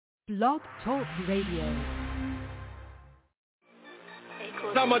Blog Talk Radio.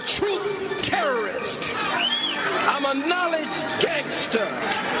 I'm a truth terrorist. I'm a knowledge gangster.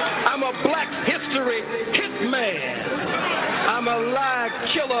 I'm a black history hitman. I'm a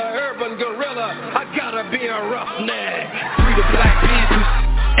lie killer, urban gorilla. I gotta be a roughneck. Free the Black Panthers,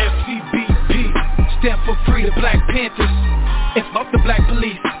 FCBP, stand for Free the Black Panthers. And fuck the black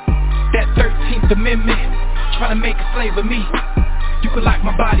police, that 13th Amendment, trying to make a slave of me. You can lock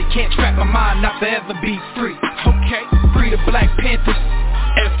my body, can't trap my mind, not forever be free. Okay, Free the Black Panthers,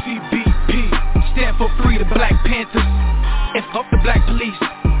 FCBP, stand for Free the Black Panthers. And fuck the black police,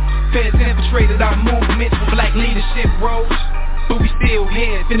 feds infiltrated our movements for black leadership roles. But we still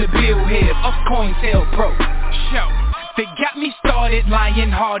here, finna build here, up COINTELPRO. Show, they got me started,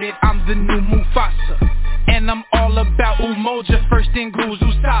 lion-hearted, I'm the new Mufasa. And I'm all about Umoja, first in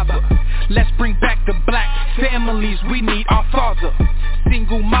Guzu Saba. Let's bring back the black families, we need our father.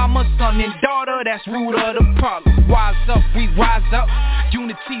 Single mama, son and daughter, that's root of the problem. Wise up, we rise up,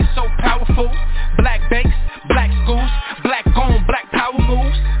 unity so powerful. Black banks, black schools, black on, black power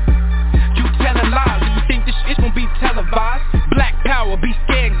moves. You telling lies, you think this shit gon' be televised. Black power, be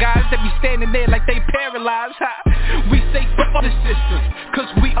scared guys that be standing there like they paralyzed. We say fuck the system, cause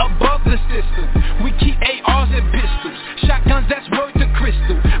we above the system. We keep ARs and pistols, shotguns that's worth the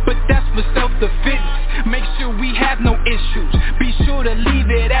crystal. But that's for self-defense, make sure we have no issues. Be sure to leave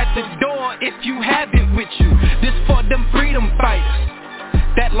it at the door if you have it with you. This for them freedom fighters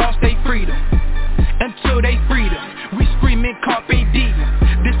that lost their freedom. Until they freedom, we screaming Carpe Diem.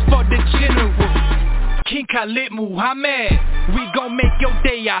 This for the general, King Khalid Muhammad. We gon' make your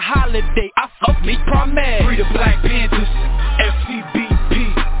day a holiday, I fuck me promise. Free the Black Panthers,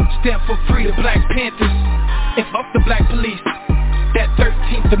 FCBP, stand for Free the Black Panthers. And fuck the black police, that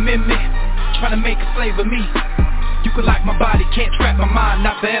 13th Amendment, trying to make a slave of me. You can lock my body, can't trap my mind,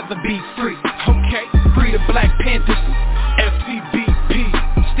 not forever be free. Okay, Free the Black Panthers,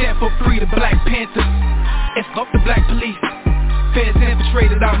 FCBP, stand for Free the Black Panthers. And fuck the black police, feds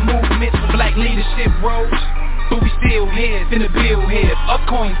infiltrated our movements for black leadership roles. But we still here, finna build here, up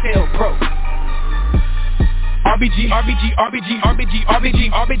COINTELPRO. RBG, RBG, RBG, RBG,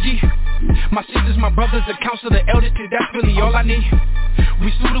 RBG, RBG. My sisters, my brothers, the council, the elders, cause that's really all I need.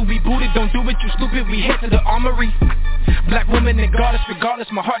 We suited, we booted, don't do it, you stupid, we head to the armory. Black woman and goddess, regardless,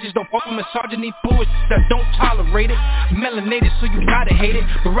 my heart just don't fuck with misogyny, bullshit that don't tolerate it. Melanated, so you gotta hate it.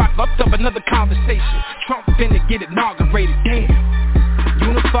 Barack up another conversation, Trump finna get inaugurated, damn.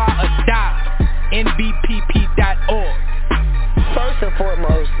 Unify or die, NBPP.org. First and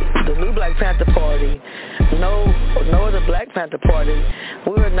foremost, the new Black Panther Party, nor the Black Panther Party,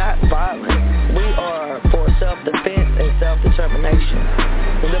 we are not violent. We are for self-defense and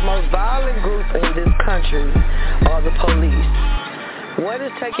self-determination. The most violent group in this country are the police. What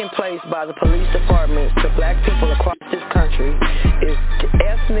is taking place by the police departments to black people across this country is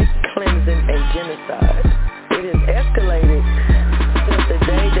ethnic cleansing and genocide. It has escalated since the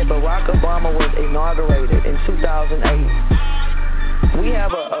day that Barack Obama was inaugurated in 2008. We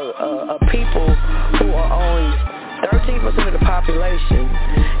have a people who are only 13% of the population,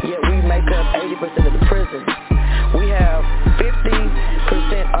 yet we make up 80% of the prisons. We have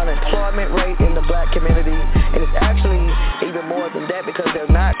 50% unemployment rate in the black community, and it's actually even more than that because they're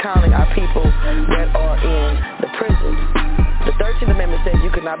not counting our people that are in the prisons. The 13th Amendment says you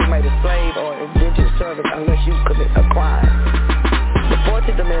could not be made a slave or indentured servant unless you commit a crime. The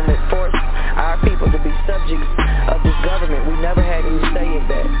 14th Amendment forced our people to be subjects of this government. We never had any say in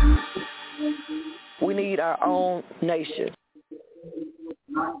that. We need our own nation.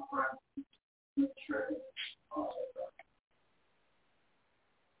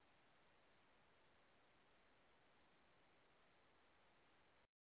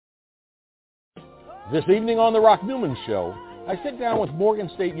 This evening on The Rock Newman Show, I sit down with Morgan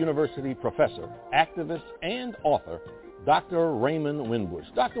State University professor, activist, and author, Dr. Raymond Winbush.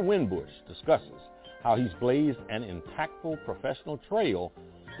 Dr. Winbush discusses how he's blazed an impactful professional trail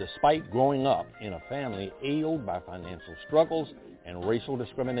despite growing up in a family ailed by financial struggles and racial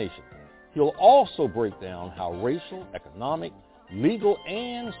discrimination. He'll also break down how racial, economic, legal,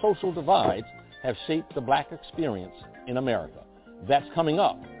 and social divides have shaped the black experience in America. That's coming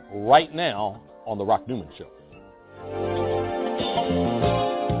up right now on The Rock Newman Show.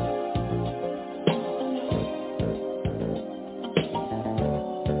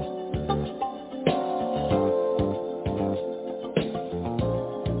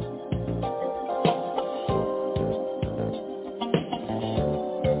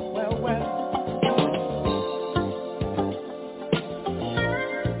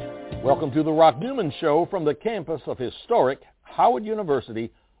 Welcome to The Rock Newman Show from the campus of historic Howard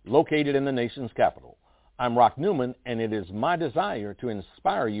University, located in the nation's capital. I'm Rock Newman, and it is my desire to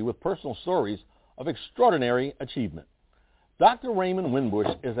inspire you with personal stories of extraordinary achievement. Dr. Raymond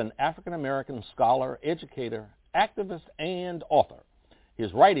Winbush is an African-American scholar, educator, activist, and author.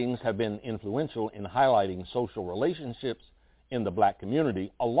 His writings have been influential in highlighting social relationships in the black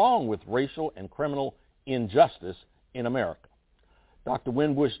community, along with racial and criminal injustice in America. Dr.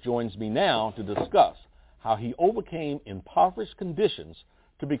 Winbush joins me now to discuss how he overcame impoverished conditions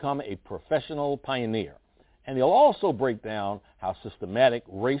to become a professional pioneer. And he'll also break down how systematic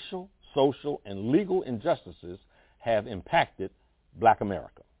racial, social, and legal injustices have impacted black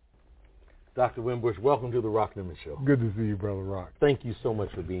America. Dr. Winbush, welcome to the Rock Newman Show. Good to see you, Brother Rock. Thank you so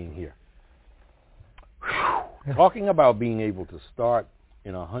much for being here. Talking about being able to start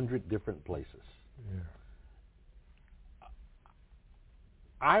in 100 different places. Yeah.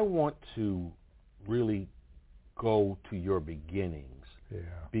 I want to really go to your beginnings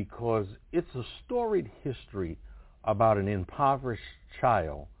because it's a storied history about an impoverished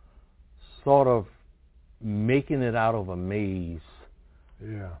child sort of making it out of a maze,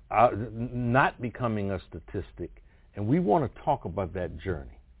 not becoming a statistic, and we want to talk about that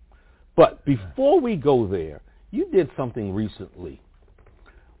journey. But before we go there, you did something recently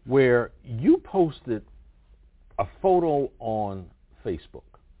where you posted a photo on Facebook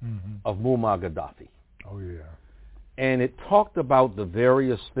of Muammar Gaddafi. Oh, yeah. And it talked about the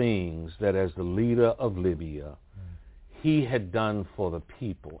various things that as the leader of Libya, he had done for the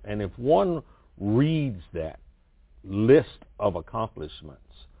people. And if one reads that list of accomplishments,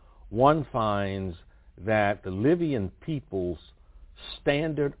 one finds that the Libyan people's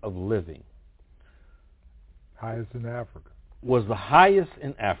standard of living highest in Africa. Was the highest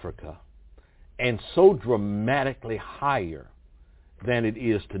in Africa, and so dramatically higher than it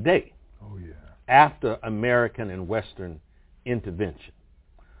is today. Oh, yeah. After American and Western intervention.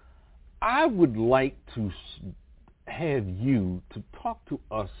 I would like to have you to talk to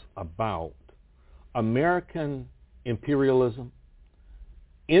us about American imperialism,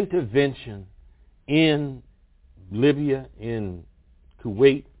 intervention in Libya, in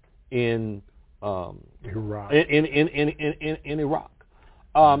Kuwait, in Iraq. In Iraq.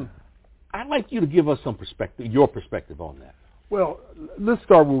 I'd like you to give us some perspective, your perspective on that. Well, let's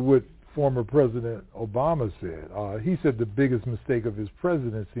start with what former President Obama said. He said the biggest mistake of his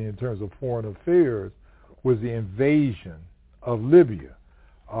presidency in terms of foreign affairs was the invasion of Libya.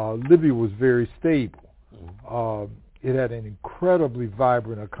 Libya was very stable. It had an incredibly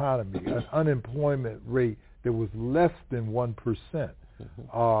vibrant economy, an unemployment rate that was less than 1%.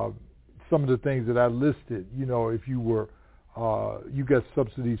 Some of the things that I listed, if you were, you got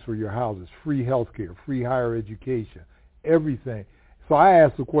subsidies for your houses, free health care, free higher education, everything. So I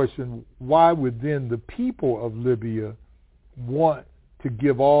asked the question, why would then the people of Libya want to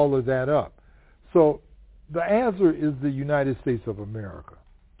give all of that up? So the answer is the United States of America.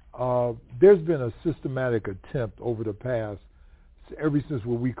 There's been a systematic attempt over the past, ever since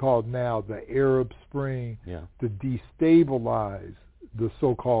what we call now the Arab Spring, to destabilize the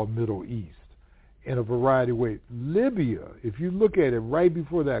so-called Middle East in a variety of ways. Libya, if you look at it right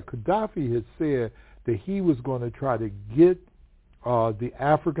before that, Gaddafi had said that he was going to try to get the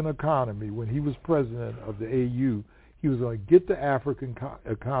African economy, when he was president of the AU, he was going to get the African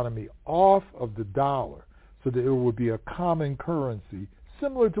economy off of the dollar so that it would be a common currency,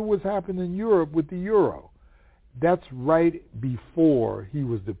 similar to what's happened in Europe with the euro. That's right before he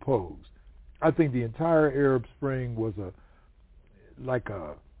was deposed. I think the entire Arab Spring was like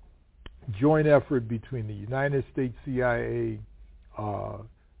a joint effort between the United States CIA, the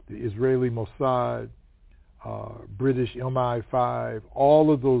Israeli Mossad, British MI5,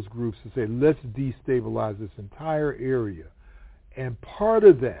 all of those groups to say, let's destabilize this entire area. And part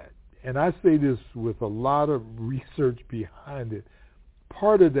of that, and I say this with a lot of research behind it,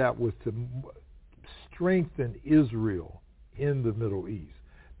 part of that was to strengthen Israel in the Middle East.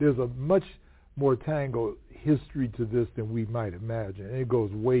 There's a much more tangled history to this than we might imagine, and it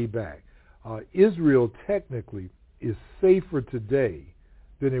goes way back. Israel technically is safer today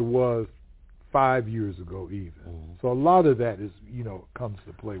than it was 5 years ago even. So a lot of that is, comes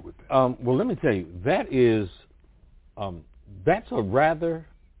to play with that. Well, let me tell you, that is, that's a rather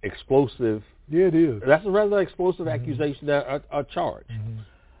explosive. Yeah, it is. That's a rather explosive accusation, a charge.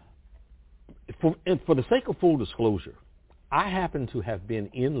 For the sake of full disclosure, I happen to have been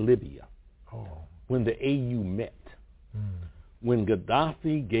in Libya when the AU met, when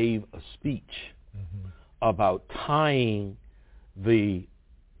Gaddafi gave a speech about tying the,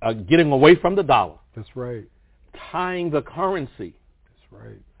 getting away from the dollar. That's right. Tying the currency That's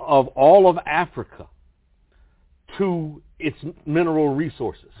right. of all of Africa to its mineral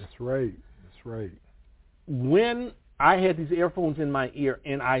resources. That's right. That's right. When I had these earphones in my ear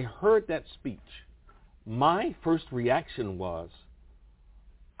and I heard that speech, my first reaction was,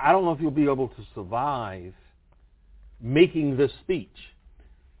 I don't know if you'll be able to survive making this speech.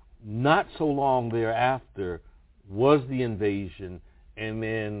 Not so long thereafter was the invasion, and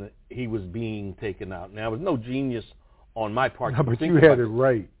then he was being taken out. Now, it was no genius on my part. No, but you had it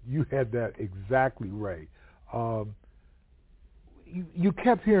right. You had that exactly right. You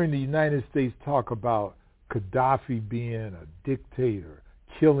kept hearing the United States talk about Gaddafi being a dictator,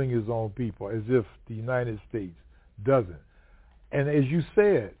 killing his own people, as if the United States doesn't. And as you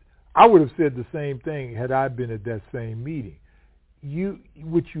said, I would have said the same thing had I been at that same meeting.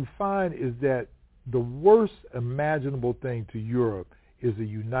 What you find is that the worst imaginable thing to Europe is a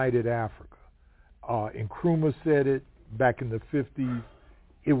united Africa. Nkrumah said it back in the 50s.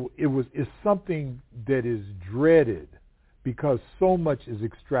 It's something that is dreaded because so much is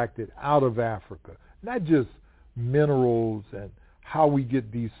extracted out of Africa, not just minerals and how we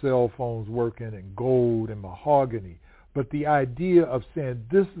get these cell phones working and gold and mahogany, but the idea of saying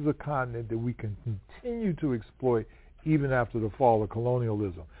this is a continent that we can continue to exploit even after the fall of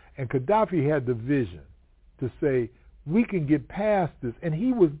colonialism. And Gaddafi had the vision to say, we can get past this. And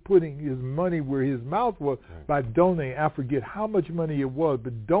he was putting his money where his mouth was by donating. I forget how much money it was,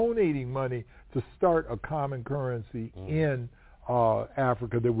 but donating money to start a common currency in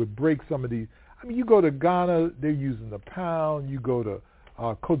Africa that would break some of these. I mean, you go to Ghana, they're using the pound. You go to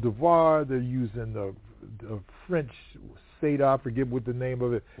Cote d'Ivoire, they're using the French Seida, I forget what the name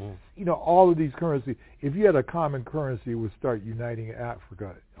of it. You know, all of these currencies. If you had a common currency, it would start uniting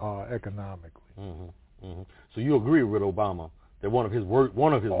Africa economically. So you agree with Obama that one of his words.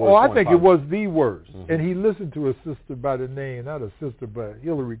 Oh, I think it was the worst. And he listened to a sister by the name, not a sister, but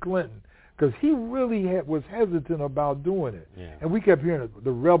Hillary Clinton, because he really was hesitant about doing it. Yeah. And we kept hearing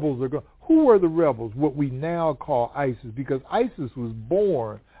the rebels are going. Who are the rebels? What we now call ISIS, because ISIS was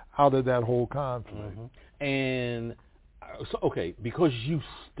born out of that whole conflict. And so, okay, because you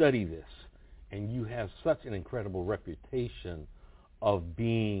study this and you have such an incredible reputation of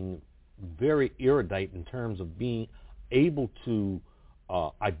being very erudite in terms of being able to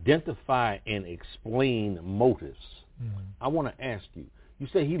identify and explain motives, I want to ask you, you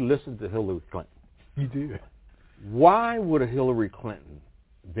say he listened to Hillary Clinton. He did. Why would a Hillary Clinton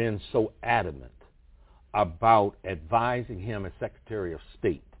been so adamant about advising him as Secretary of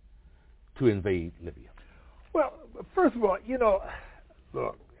State to invade Libya? Well, first of all, you know,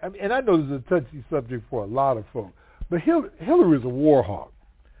 look, I mean, and I know this is a touchy subject for a lot of folks, but Hillary is a war hawk.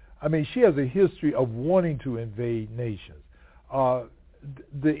 I mean, she has a history of wanting to invade nations.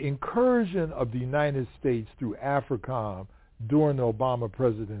 The incursion of the United States through AFRICOM during the Obama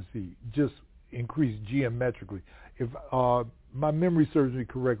presidency just increased geometrically. If my memory serves me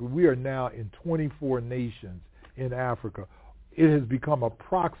correctly, we are now in 24 nations in Africa. It has become a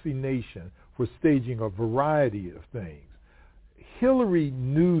proxy nation for staging a variety of things. Hillary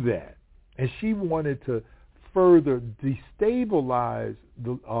knew that, and she wanted to further destabilize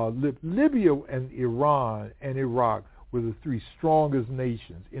Libya and Iran and Iraq were the three strongest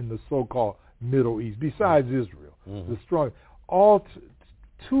nations in the so-called Middle East, besides Israel. The strong.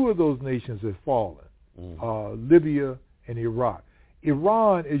 Two of those nations have fallen, Libya and Iraq.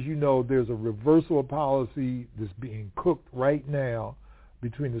 Iran, as you know, there's a reversal of policy that's being cooked right now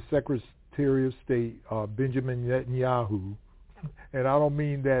between the Secretary of State, Benjamin Netanyahu, and I don't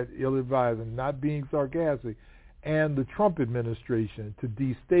mean that ill-advised, I'm not being sarcastic, and the Trump administration to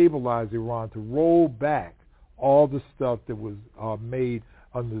destabilize Iran, to roll back all the stuff that was made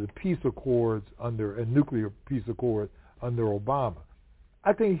under the peace accords, under a nuclear peace accord under Obama.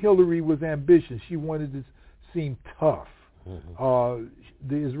 I think Hillary was ambitious. She wanted to seem tough. The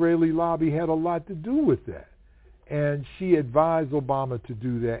Israeli lobby had a lot to do with that. And she advised Obama to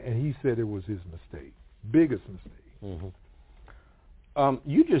do that, and he said it was his mistake, biggest mistake.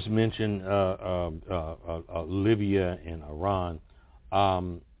 You just mentioned Libya and Iran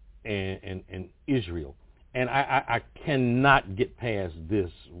and Israel. And I cannot get past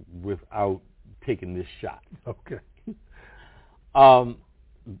this without taking this shot. Okay.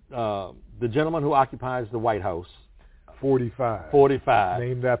 The gentleman who occupies the White House, 45,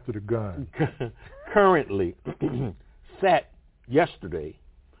 named after the gun, currently sat yesterday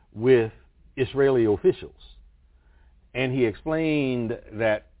with Israeli officials, and he explained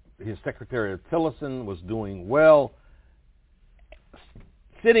that his Secretary Tillerson was doing well.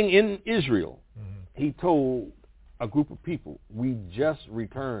 Sitting in Israel, he told a group of people, we just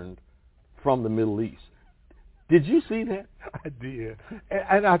returned from the Middle East. Did you see that? I did.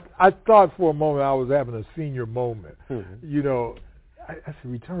 And I thought for a moment I was having a senior moment. You know, I said,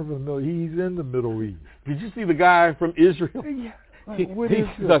 Return from the Middle East. He's in the Middle East. Did you see the guy from Israel? Yeah. He's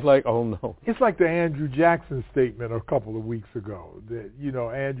like, oh, no. It's like the Andrew Jackson statement a couple of weeks ago that, you know,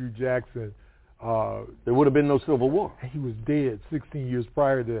 Andrew Jackson. There would have been no Civil War. He was dead 16 years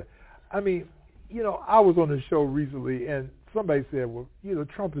prior to that. I mean, you know, I was on a show recently and somebody said, well, you know,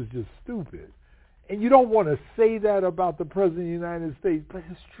 Trump is just stupid. And you don't want to say that about the President of the United States, but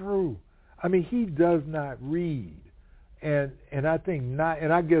it's true. I mean, he does not read. And I think not,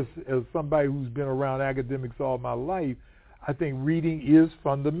 and I guess as somebody who's been around academics all my life, I think reading is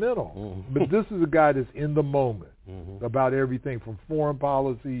fundamental. But this is a guy that's in the moment about everything from foreign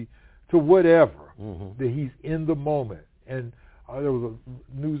policy to whatever, that he's in the moment. And there was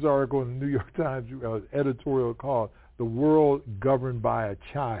a news article in the New York Times editorial called The World Governed by a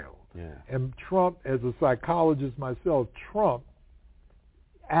Child. Yeah. And Trump, as a psychologist myself, Trump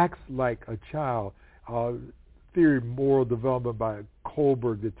acts like a child. Theory of moral development by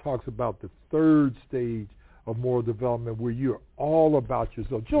Kohlberg that talks about the third stage of moral development where you're all about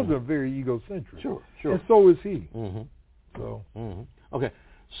yourself. Children are very egocentric. Sure. And so is he. So. Okay.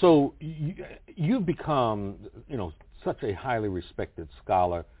 So you've become, you know, such a highly respected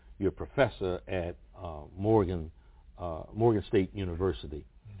scholar. You're a professor at Morgan State University.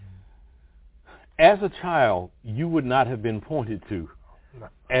 As a child, you would not have been pointed to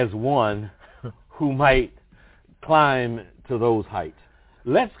as one who might climb to those heights.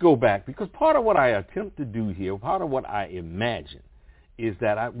 Let's go back, because part of what I attempt to do here, part of what I imagine, is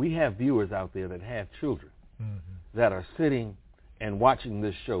that we have viewers out there that have children that are sitting and watching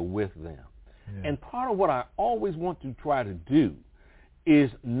this show with them. Yeah. And part of what I always want to try to do is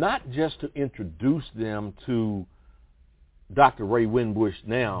not just to introduce them to Dr. Ray Winbush,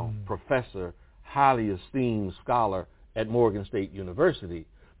 now professor, highly esteemed scholar at Morgan State University,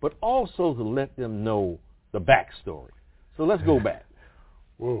 but also to let them know the backstory. So let's go back.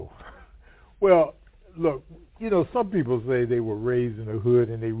 Whoa. Well, look, you know, some people say they were raised in the hood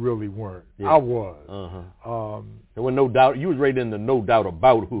and they really weren't. Yeah. I was. There was no doubt. You was raised in the no doubt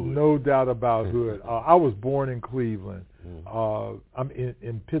about hood. No doubt about hood. I was born in Cleveland. I'm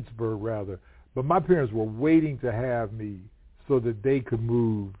in Pittsburgh, rather. But my parents were waiting to have me so that they could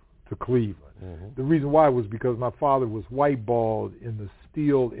move to Cleveland. The reason why was because my father was white-balled in the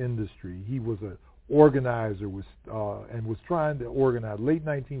steel industry. He was an organizer and was trying to organize, late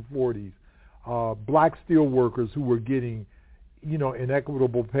 1940s, black steel workers who were getting, you know,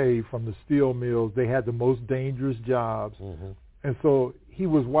 inequitable pay from the steel mills. They had the most dangerous jobs. And so he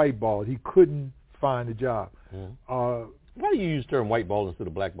was white-balled. He couldn't find a job. Why do you use the term white-balled instead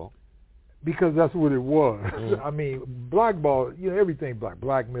of black-balled? Because that's what it was. I mean, blackball, you know, everything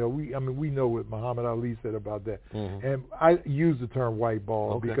blackmail. We know what Muhammad Ali said about that. And I use the term white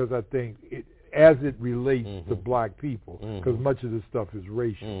ball because I think as it relates to black people, because much of this stuff is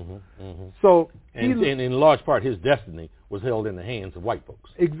racial. So, and in large part, his destiny was held in the hands of white folks.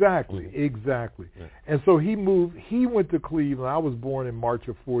 Exactly. And so he moved. He went to Cleveland. I was born in March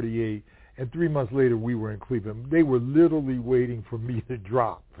of '48. And 3 months later, we were in Cleveland. They were literally waiting for me to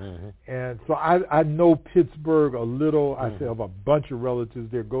drop. And so I know Pittsburgh a little. I have a bunch of relatives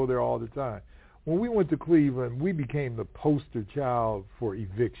there, go there all the time. When we went to Cleveland, we became the poster child for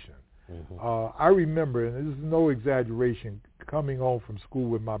eviction. I remember, and this is no exaggeration, coming home from school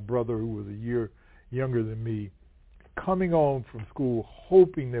with my brother, who was a year younger than me, coming home from school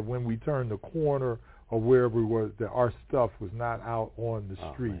hoping that when we turned the corner or wherever we were, that our stuff was not out on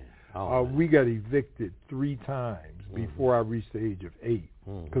the street. We got evicted 3 times before I reached the age of 8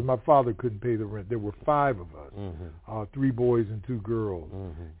 because my father couldn't pay the rent. There were 5 of us, 3 boys and 2 girls.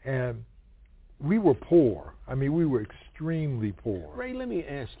 And we were poor. I mean, we were extremely poor. Ray, let me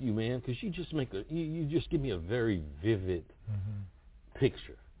ask you, man, because you just give me a very vivid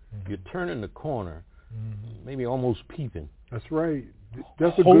picture. You're turning the corner, maybe almost peeping. That's right.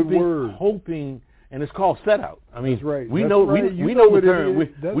 That's a good word. Hoping. And it's called set out. I mean, that's right. we know the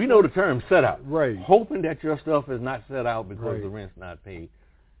term. We know the term set out. Right. Hoping that your stuff is not set out because the rent's not paid.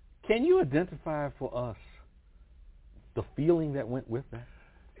 Can you identify for us the feeling that went with that?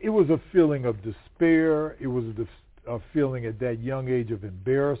 It was a feeling of despair. It was a feeling at that young age of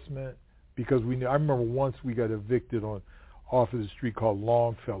embarrassment because I remember once we got evicted off of the street called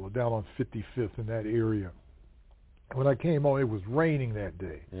Longfellow down on 55th in that area. When I came home, it was raining that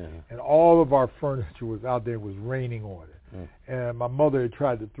day, and all of our furniture was out there. It was raining on it, and my mother had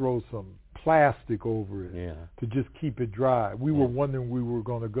tried to throw some plastic over it to just keep it dry. We were wondering where we were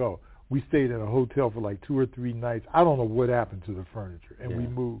going to go. We stayed in a hotel for like 2 or 3 nights. I don't know what happened to the furniture, and we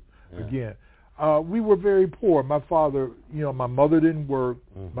moved again. We were very poor. My father, my mother didn't work.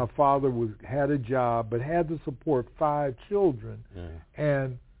 Mm-hmm. My father had a job, but had to support 5 children. Yeah.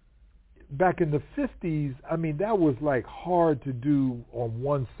 And back in the 50s, I mean, that was like hard to do on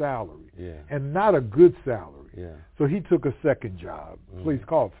one salary, and not a good salary. Yeah. So he took a second job, a place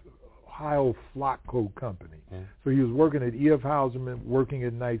called Ohio Flock Coat Company. Mm-hmm. So he was working at E.F. Hauserman, working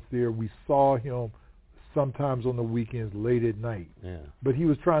at nights there. We saw him sometimes on the weekends, late at night. Yeah. But he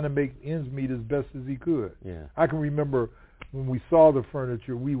was trying to make ends meet as best as he could. Yeah. I can remember when we saw the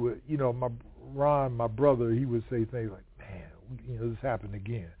furniture, we would, Ron, my brother, he would say things like, man, this happened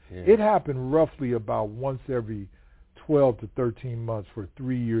again. Yeah. It happened roughly about once every 12 to 13 months for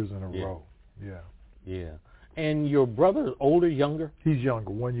 3 years in a row. Yeah. Yeah. And your brother, older, younger? He's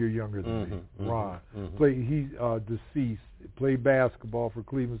younger, 1 year younger than me. Ron. He's deceased. Played basketball for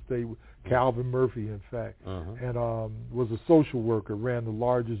Cleveland State with Calvin Murphy, in fact, and was a social worker. Ran the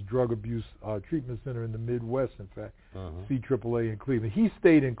largest drug abuse treatment center in the Midwest, in fact, CAAA in Cleveland. He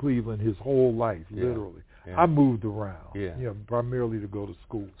stayed in Cleveland his whole life, literally. Yeah. I moved around, primarily to go to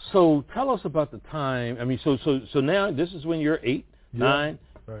school. So tell us about the time. I mean, so now this is when you're 8, 9.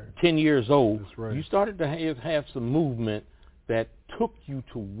 Right. 10 years old. That's right. You started to have some movement that took you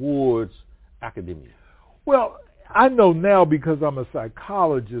towards academia. Well, I know now because I'm a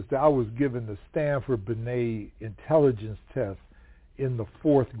psychologist that I was given the Stanford Binet intelligence test in the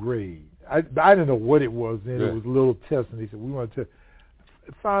 4th grade. I didn't know what it was then. It was a little test, and they said, we want to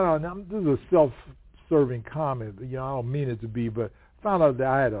find out. Now, this is a self-serving comment. I don't mean it to be, but found out that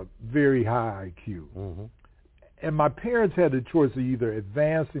I had a very high IQ. Mm-hmm. And my parents had the choice of either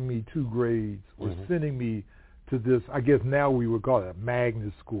advancing me 2 grades or sending me to this, I guess now we would call it a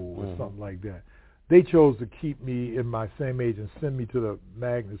magnet school or something like that. They chose to keep me in my same age and send me to the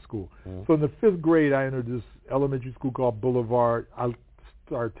magnet school. So in the 5th grade, I entered this elementary school called Boulevard. I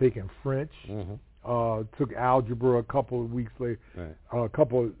started taking French, took algebra a couple of weeks later, a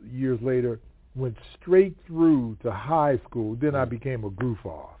couple of years later, went straight through to high school. Then I became a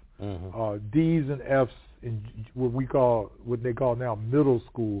goof-off. D's and F's in what they call now middle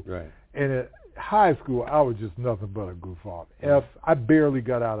school. Right. And at high school, I was just nothing but a goof off. I barely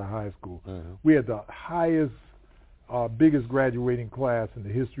got out of high school. We had the highest, biggest graduating class in the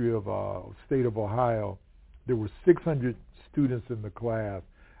history of state of Ohio. There were 600 students in the class.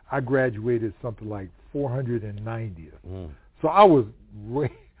 I graduated something like 490th. So I was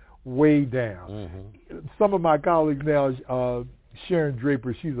way down. Some of my colleagues now, Sharon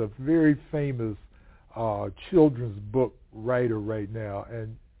Draper, she's a very famous children's book writer right now,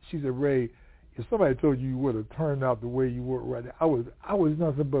 and she said, Ray, if somebody told you would have turned out the way you were right now, I was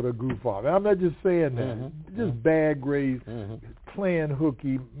nothing but a goof off. And I'm not just saying that, just bad grades, playing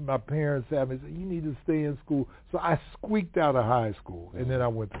hooky. My parents had me say, you need to stay in school. So I squeaked out of high school, and then I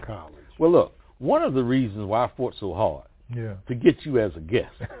went to college. Well, look, one of the reasons why I fought so hard to get you as a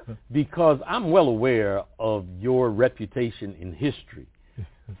guest, because I'm well aware of your reputation in history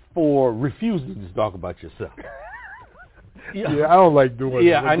for refusing to talk about yourself. I don't like doing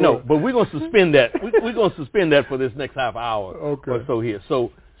that. I know, but we're going to suspend that. We're going to suspend that for this next half hour or so here.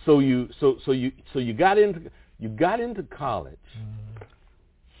 So you got into college.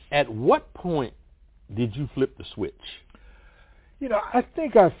 At what point did you flip the switch? I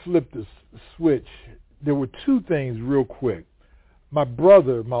think I flipped the switch. There were 2 things real quick. My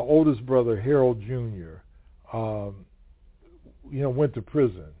brother, my oldest brother, Harold Jr., went to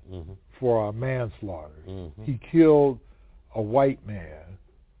prison for manslaughter. He killed a white man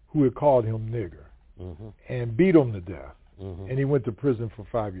who had called him nigger and beat him to death. And he went to prison for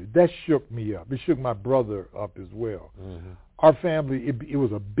 5 years. That shook me up. It shook my brother up as well. Our family, it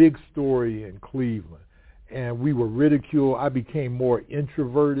was a big story in Cleveland, and we were ridiculed. I became more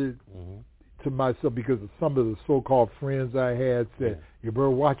introverted to myself because of some of the so-called friends I had said, you better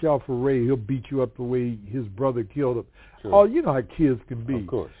watch out for Ray. He'll beat you up the way his brother killed him. Sure. Oh, you know how kids can be. Of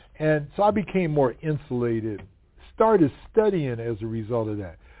course. And so I became more insulated, started studying as a result of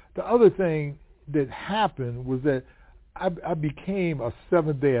that. The other thing that happened was that I became a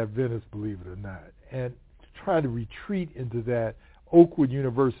Seventh-day Adventist, believe it or not, and tried to retreat into that. Oakwood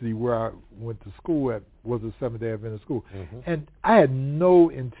University, where I went to school at, was a Seventh-day Adventist school. And I had no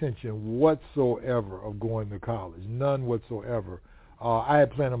intention whatsoever of going to college, none whatsoever. I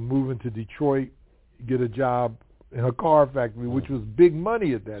had planned on moving to Detroit, get a job in a car factory, which was big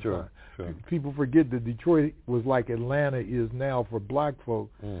money at that time. Sure. People forget that Detroit was like Atlanta is now for black folk.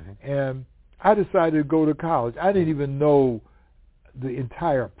 And I decided to go to college. I didn't even know the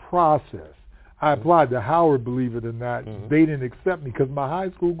entire process. I applied to Howard, believe it or not. They didn't accept me because my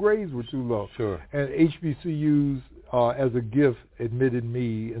high school grades were too low. Sure. And HBCUs, as a gift, admitted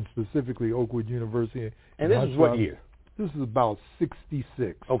me, and specifically Oakwood University. And this is what year? This is about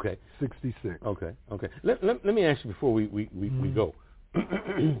 66. Okay. 66. Okay. Let me ask you before we go.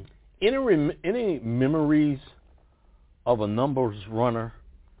 Any memories of a numbers runner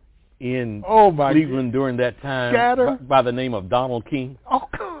in Cleveland during that time by the name of Donald King? Oh,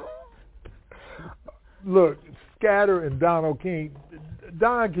 look, Scatter and Donald King.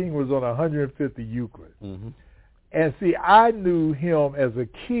 Don King was on 150 Euclid. Mm-hmm. And see, I knew him as a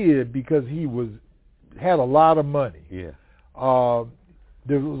kid because he had a lot of money. Yeah.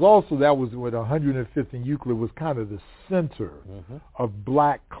 There was also, that was when 105th and Euclid was kind of the center of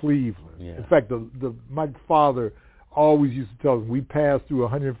black Cleveland. Yeah. In fact, my father always used to tell us, we passed through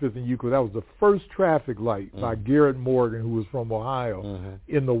 105th and Euclid. That was the first traffic light by Garrett Morgan, who was from Ohio,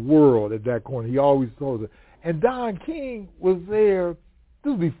 in the world at that corner. He always told us. And Don King was there.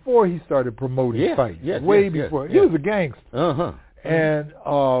 This was before he started promoting fights. Way before. He was a gangster. And,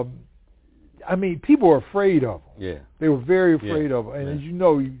 I mean, people were afraid of him. Yeah. They were very afraid of him. And as you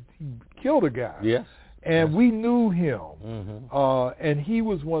know, he killed a guy. Yes. And we knew him. And he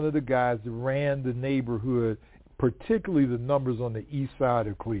was one of the guys that ran the neighborhood, particularly the numbers on the east side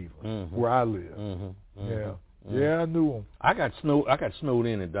of Cleveland, where I live. Yeah, I knew him. I got snowed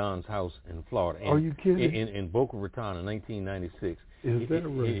in at Don's house in Florida. Are you kidding? In Boca Raton in 1996. Is that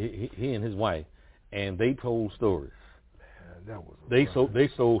right? He and his wife, and they told stories. Man, that was they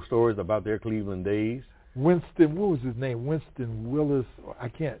told stories about their Cleveland days. Winston, what was his name? Winston Willis. I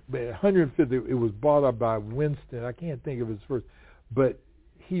can't. But 150. It was bought up by Winston. I can't think of his first, but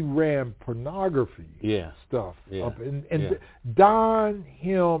he ran pornography stuff up. And Don,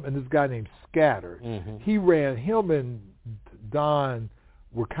 him, and this guy named Scatter. He ran. Him and Don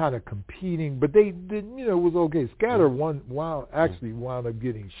were kind of competing, but they didn't. It was okay. Scatter wound up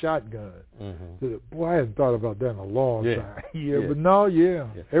getting shotgunned. Boy, I hadn't thought about that in a long time. But no,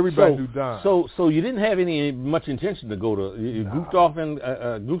 everybody knew Don. So you didn't have much intention to go to. You goofed off in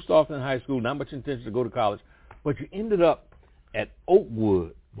high school. Not much intention to go to college, but you ended up at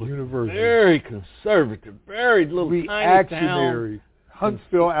Oakwood University. Very conservative, very little tiny town.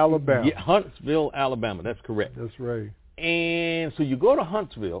 Huntsville, Alabama. Yeah, Huntsville, Alabama. That's correct. That's right. And so you go to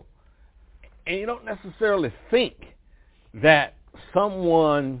Huntsville, and you don't necessarily think that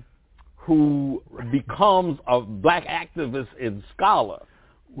someone who becomes a black activist and scholar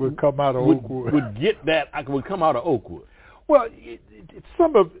would come out of Oakwood. Would come out of Oakwood. Well,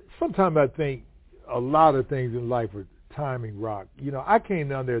 sometimes I think a lot of things in life are timing, Rock. I came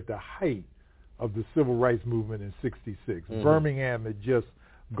down there at the height of the civil rights movement in '66. Birmingham had just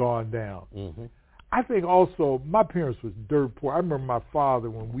gone down. I think also my parents was dirt poor. I remember my father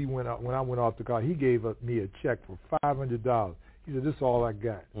when I went off to college, he gave me a check for $500. He said, "This is all I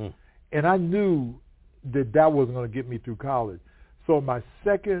got," and I knew that wasn't going to get me through college. So my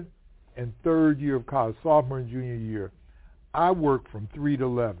second and third year of college, sophomore and junior year, I worked from 3 to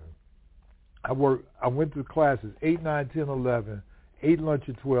 11. I went to classes 8, 9, 10, 11, ate lunch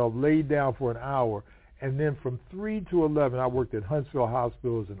at 12, laid down for an hour, and then from 3 to 11, I worked at Huntsville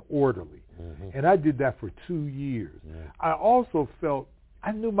Hospital as an orderly. And I did that for 2 years. I also felt,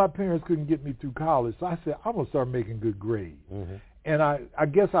 I knew my parents couldn't get me through college, so I said, I'm going to start making good grades. And I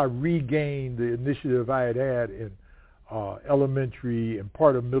guess I regained the initiative I had in elementary and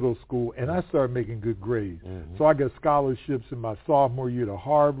part of middle school, and I started making good grades. So I got scholarships in my sophomore year to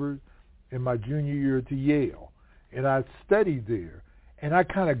Harvard, in my junior year to Yale, and I studied there. And I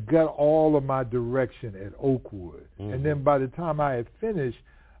kind of got all of my direction at Oakwood. And then by the time I had finished,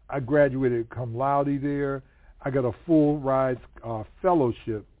 I graduated cum laude there. I got a full ride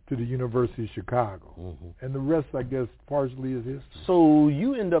fellowship to the University of Chicago. And the rest, I guess, partially is history. So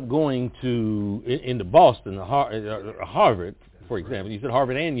you end up going into Boston, Harvard, for example. You said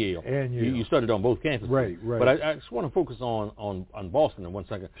Harvard and Yale. And Yale. You studied on both campuses. Right. But I just want to focus on Boston in 1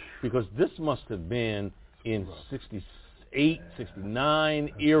 second, because this must have been in 68,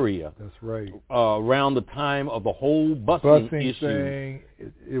 69 area. That's right. Around the time of the whole busing issue. Thing,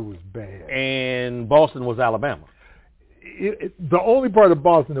 it was bad. And Boston was Alabama. The only part of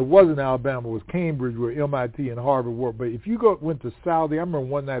Boston that wasn't Alabama was Cambridge, where MIT and Harvard were. But if you went to Southie, I remember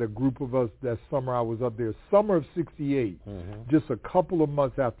one night a group of us, that summer I was up there, summer of '68, just a couple of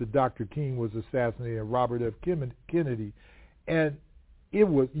months after Dr. King was assassinated and Robert F. Kennedy, and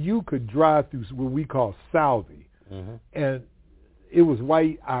you could drive through what we call Southie, and it was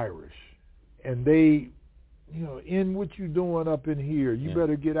white Irish, and they, in what you doing up in here, you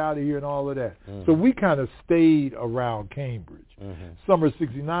better get out of here and all of that. So we kind of stayed around Cambridge. Summer of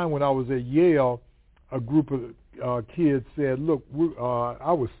 '69, when I was at Yale, a group of kids said, look,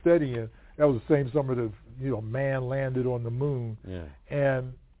 I was studying That was the same summer that man landed on the moon. Yeah.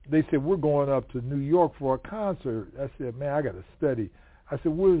 And they said, we're going up to New York for a concert. I said, man, I got to study. I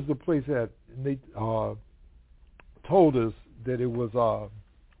said, where's the place at? And they told us that it was,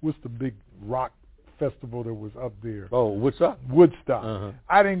 what's the big rock festival that was up there? Oh, Woodstock? Woodstock. Uh-huh.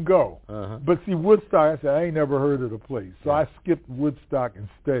 I didn't go. Uh-huh. But see, Woodstock, I said, I ain't never heard of the place. So Yeah. I skipped Woodstock and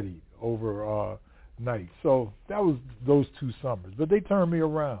studied over night. So that was those 2 summers. But they turned me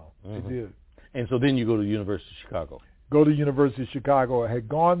around. Mm-hmm. They did. And so then you go to the University of Chicago. Go to University of Chicago. I had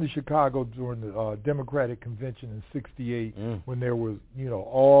gone to Chicago during the Democratic Convention in '68 when there was,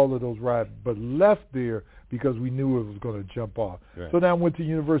 all of those riots, but left there because we knew it was going to jump off. Right. So then I went to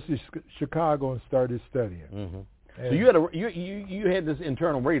University of Chicago and started studying. Mm-hmm. So you had you had this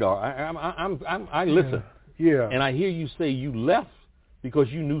internal radar. I listen. Yeah. And I hear you say you left because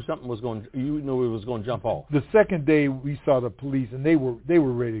you knew something was going. You knew it was going to jump off. The second day we saw the police, and they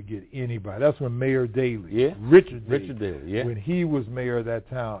were ready to get anybody. That's when Mayor Daley, Richard Daley, yeah, when he was mayor of that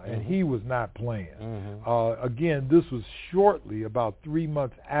town, and he was not playing. Mm-hmm. Again, this was shortly, about 3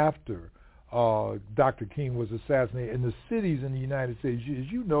 months after Dr. King was assassinated. And the cities in the United States, as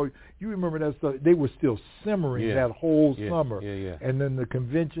you know, you remember that stuff, they were still simmering that whole summer. Yeah. And then the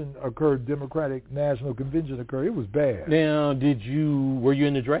convention occurred, Democratic National Convention occurred. It was bad. Now, were you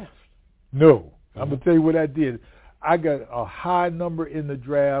in the draft? No. I'm going to tell you what I did. I got a high number in the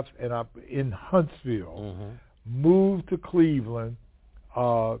draft, and in Huntsville, moved to Cleveland,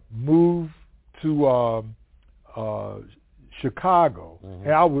 moved to Chicago,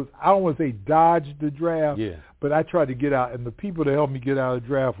 and I don't want to say dodged the draft, but I tried to get out, and the people that helped me get out of the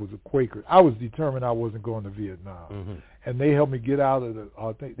draft was a Quaker. I was determined I wasn't going to Vietnam, and they helped me get out of the.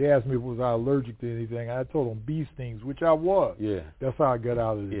 They asked me if I was allergic to anything, and I told them bee stings, which I was. Yeah, that's how I got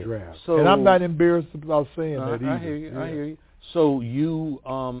out of the draft. So, and I'm not embarrassed about saying that either. I hear you. I hear you. So you,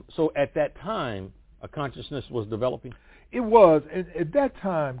 so at that time, a consciousness was developing. It was, and at that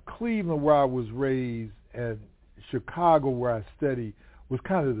time, Cleveland, where I was raised, and Chicago, where I studied, was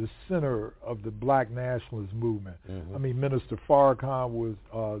kind of the center of the black nationalist movement. I mean, Minister Farrakhan was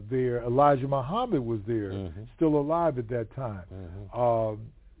there. Elijah Muhammad was there, still alive at that time.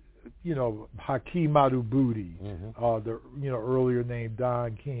 Hakeem Adubuti, the earlier named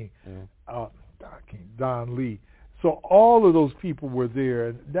Don King, Don Lee. So all of those people were there,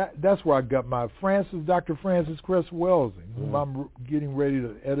 and that's where I got my Dr. Frances Cress Welsing, whom I'm getting ready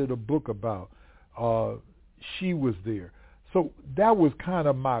to edit a book about. She was there. So that was kind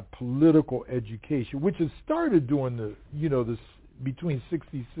of my political education, which has started during this between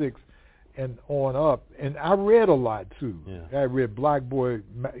 66 and on up. And I read a lot, too. Yeah. I read Black Boy.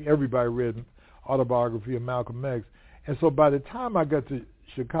 Everybody read Autobiography of Malcolm X. And so by the time I got to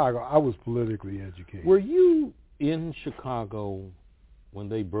Chicago, I was politically educated. Were you in Chicago when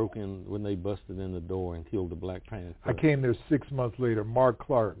they busted in the door and killed the Black Panther? I came there 6 months later, Mark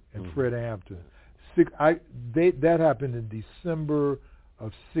Clark and Fred Hampton. That happened in December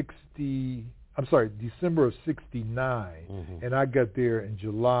of 69, and I got there in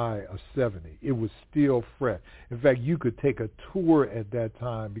July of 70. It was still fresh. In fact, you could take a tour at that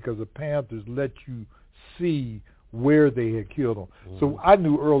time because the Panthers let you see where they had killed them. So I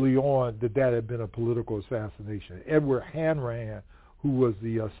knew early on that had been a political assassination. Edward Hanrahan, who was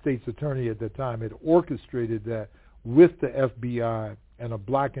the state's attorney at the time, had orchestrated that with the FBI and a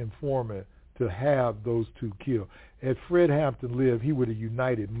black informant to have those two killed. Had Fred Hampton lived, he would have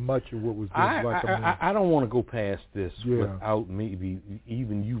united much of what was done. I don't want to go past this without maybe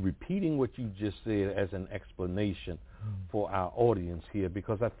even you repeating what you just said as an explanation for our audience here,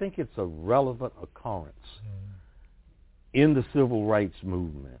 because I think it's a relevant occurrence in the civil rights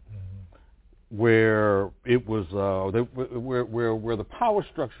movement, where it was where the power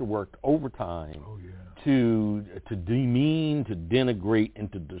structure worked overtime to demean, to denigrate,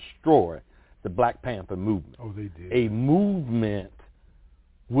 and to destroy the Black Panther movement. Oh, they did. A movement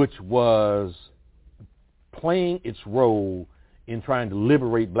which was playing its role in trying to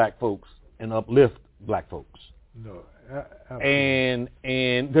liberate black folks and uplift black folks. No, and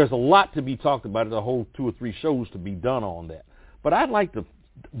there's a lot to be talked about. There's a whole 2 or 3 shows to be done on that. But I'd like to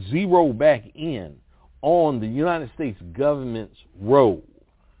zero back in on the United States government's role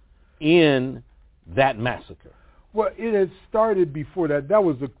in that massacre. Well, it had started before that. That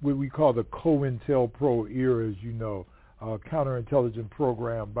was what we call the COINTELPRO era, as you know, counterintelligence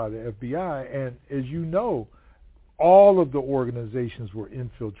program by the FBI. And as you know, all of the organizations were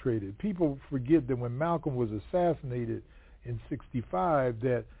infiltrated. People forget that when Malcolm was assassinated in 65,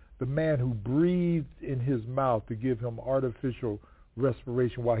 that the man who breathed in his mouth to give him artificial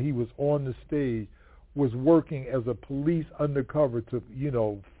respiration while he was on the stage was working as a police undercover to,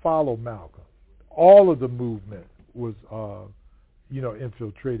 follow Malcolm. All of the movement was,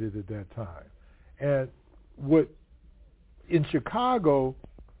 infiltrated at that time. And in Chicago,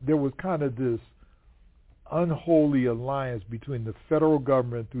 there was kind of this unholy alliance between the federal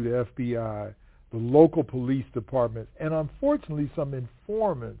government through the FBI, the local police departments, and unfortunately some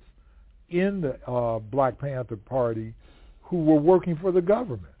informants in the Black Panther Party who were working for the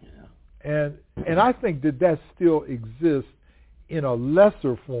government. Yeah. And I think that still exists in a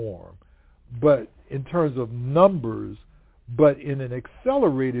lesser form, but in terms of numbers, but in an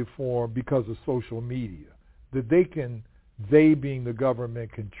accelerated form because of social media, that they being the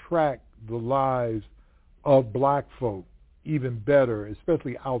government, can track the lives of black folk even better,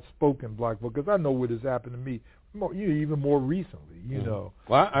 especially outspoken black folk, because I know what has happened to me even more recently, know.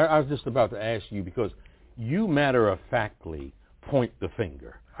 Well, I was just about to ask you, because you matter-of-factly point the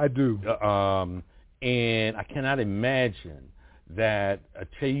finger. I do. And I cannot imagine that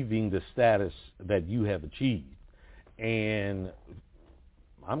achieving the status that you have achieved, and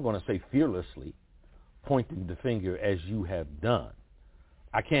I'm going to say fearlessly pointing the finger as you have done,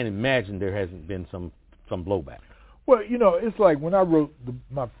 I can't imagine there hasn't been some blowback. Well, it's like when I wrote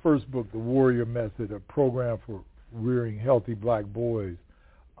my first book, The Warrior Method, a program for rearing healthy black boys,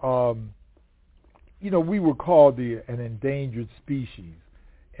 we were called an endangered species.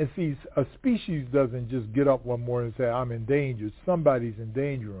 And see, a species doesn't just get up one morning and say, I'm endangered. Somebody's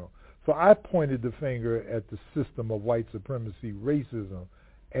endangering them. So I pointed the finger at the system of white supremacy, racism,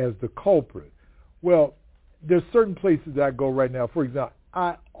 as the culprit. Well, there's certain places that I go right now. For example,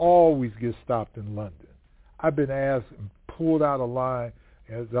 I always get stopped in London. I've been asked and pulled out a line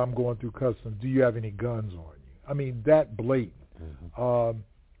as I'm going through customs, do you have any guns on you? I mean, that blatant. Mm-hmm.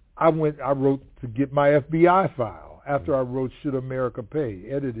 I wrote to get my FBI file after I wrote Should America Pay,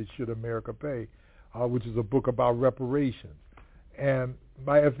 edited Should America Pay, which is a book about reparations. And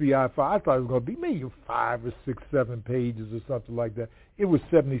my FBI file, I thought it was going to be maybe 5 or 6, 7 pages or something like that. It was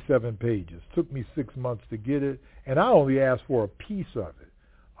 77 pages. Took me 6 months to get it, and I only asked for a piece of it.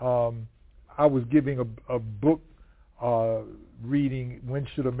 I was giving a book reading When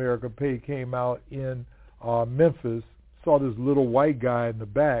Should America Pay came out in Memphis, saw this little white guy in the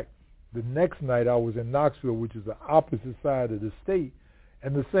back. The next night I was in Knoxville, which is the opposite side of the state,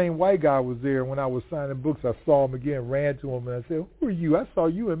 and the same white guy was there. When I was signing books, I saw him again, ran to him, and I said, who are you? I saw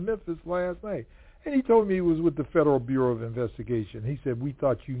you in Memphis last night. And he told me he was with the Federal Bureau of Investigation. He said, we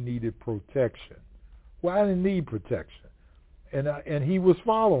thought you needed protection. Well, I didn't need protection. And he was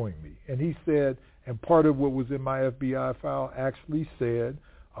following me. And he said, and part of what was in my FBI file actually said,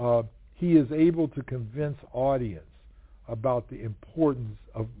 he is able to convince audience about the importance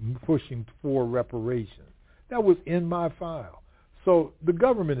of pushing for reparations. That was in my file. So the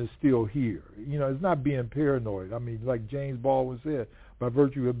government is still here. It's not being paranoid. I mean, like James Baldwin said, by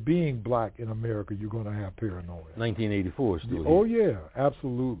virtue of being black in America, you're going to have paranoia. 1984 is still here. Oh, yeah,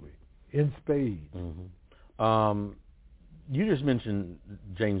 absolutely. In spades. Mm-hmm. You just mentioned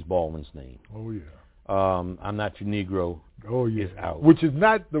James Baldwin's name. Oh, yeah. I'm Not Your Negro. Oh, yeah. Is out. Which is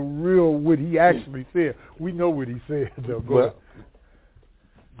not the real what he actually said. We know what he said, though. Well,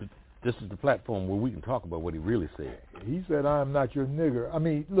 this is the platform where we can talk about what he really said. He said, I am not your nigger. I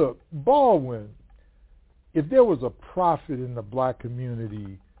mean, look, Baldwin, if there was a prophet in the black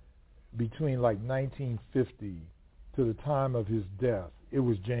community between like 1950 to the time of his death, it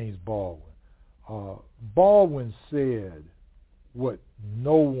was James Baldwin. Baldwin said what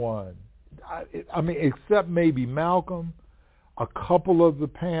no one, I mean, except maybe Malcolm, a couple of the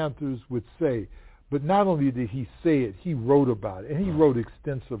Panthers would say. But not only did he say it, he wrote about it, and he wrote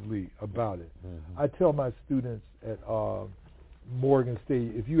extensively about it. Mm-hmm. I tell my students at Morgan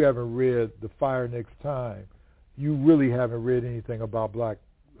State, if you haven't read The Fire Next Time, you really haven't read anything about black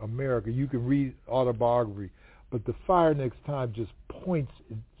America. You can read autobiography, but The Fire Next Time just points,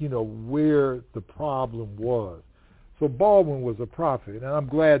 where the problem was. So Baldwin was a prophet, and I'm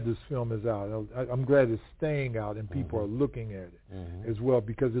glad this film is out. I'm glad it's staying out and people are looking at it as well,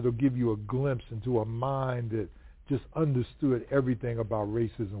 because it'll give you a glimpse into a mind that just understood everything about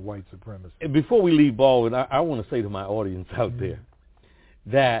racism and white supremacy. And before we leave Baldwin, I want to say to my audience out there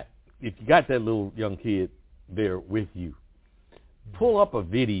that if you got that little young kid there with you, pull up a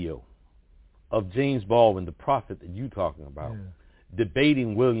video of James Baldwin, the prophet that you're talking about,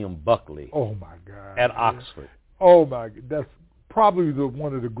 debating William Buckley at Oxford. Oh my! That's probably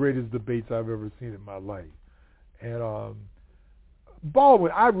one of the greatest debates I've ever seen in my life. And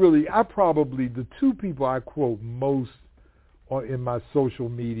Baldwin, I probably the two people I quote most in my social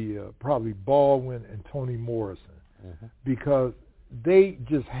media, probably Baldwin and Toni Morrison, because they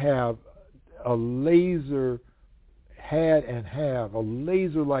just have a laser had and have a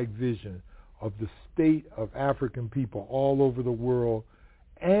laser-like vision of the state of African people all over the world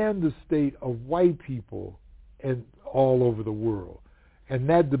and the state of white people and all over the world. And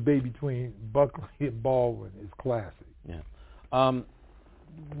that debate between Buckley and Baldwin is classic. Yeah.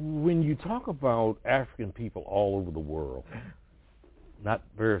 When you talk about African people all over the world, not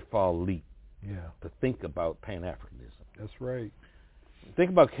very far leap to think about Pan-Africanism. That's right. Think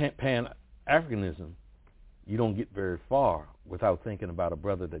about Pan-Africanism, you don't get very far without thinking about a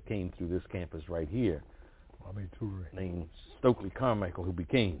brother that came through this campus right here, Kwame Ture, named Stokely Carmichael, who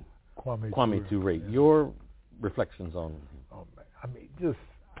became Kwame Ture. Yeah. Your reflections on him? Oh, man. I mean, just,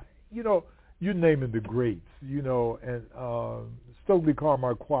 you're naming the greats, and Stokely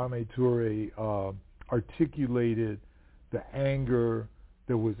Carmichael, Kwame Ture articulated the anger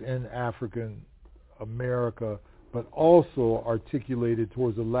that was in African America, but also articulated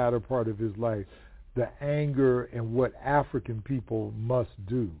towards the latter part of his life the anger and what African people must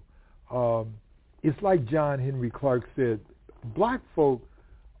do. It's like John Henry Clark said, black folk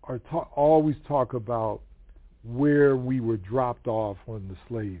always talk about where we were dropped off on the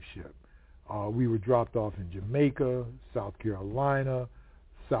slave ship. We were dropped off in Jamaica, South Carolina,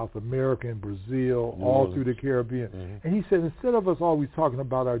 South America, and Brazil, all through the Caribbean. Mm-hmm. And he said, instead of us always talking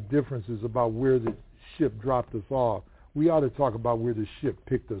about our differences about where the ship dropped us off, we ought to talk about where the ship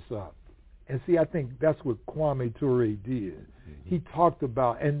picked us up. And see, I think that's what Kwame Ture did. Mm-hmm. He talked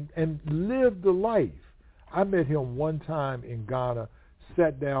about and lived the life. I met him one time in Ghana,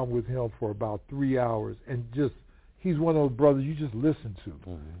 sat down with him for about 3 hours, and he's one of those brothers you just listen to,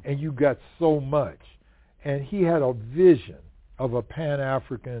 and you got so much. And he had a vision of a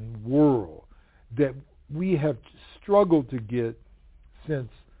Pan-African world that we have struggled to get since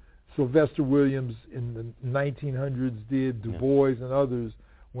Sylvester Williams in the 1900s did, Du Bois and others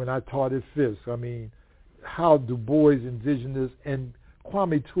when I taught at Fisk. I mean, how Du Bois envisioned this, and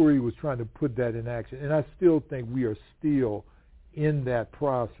Kwame Ture was trying to put that in action. And I still think we are still in that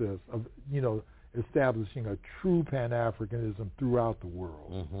process of, establishing a true Pan-Africanism throughout the world.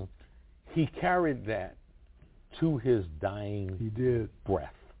 Mm-hmm. He carried that to his dying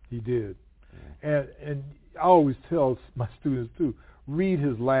breath. He did. Yeah. And I always tell my students, too, read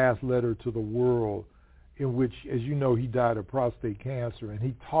his last letter to the world, in which, as you know, he died of prostate cancer, and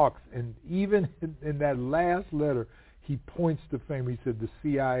he talks, and even in that last letter, he points to fame. He said the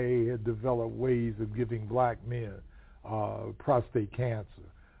CIA had developed ways of giving black men prostate cancer.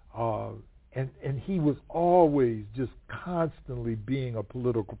 And he was always just constantly being a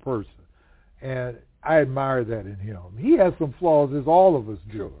political person. And I admire that in him. He has some flaws, as all of us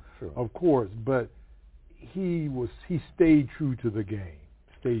do, of course, but he stayed true to the game.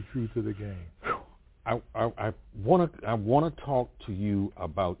 I want to talk to you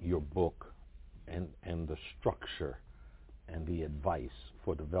about your book and the structure and the advice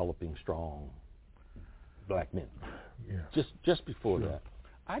for developing strong black men. Yeah. Just before that,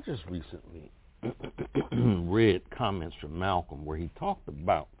 I just recently read comments from Malcolm where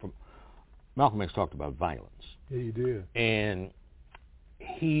Malcolm X talked about violence. Yeah, he did. And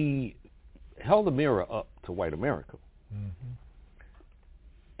he held the mirror up to white America. Mm-hmm.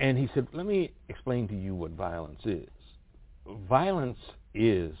 And he said, let me explain to you what violence is. Violence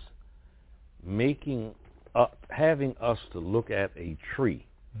is having us to look at a tree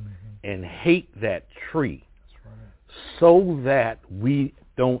and hate that tree so that we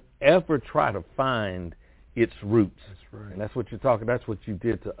don't ever try to find its roots. That's right. And that's what you're talking. That's what you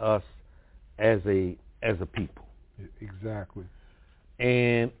did to us as a people. Exactly.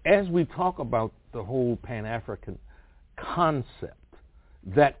 And as we talk about the whole Pan-African concept,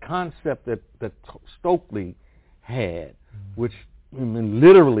 that concept that Stokely had, which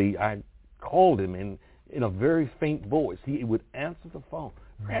literally I called him in a very faint voice. He would answer the phone,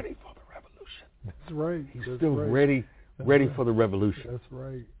 ready for the revolution. That's right. He's still ready for the revolution. That's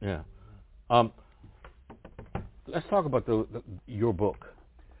right. Yeah. Let's talk about your book.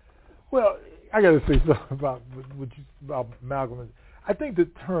 Well, I got to say something about Malcolm. I think the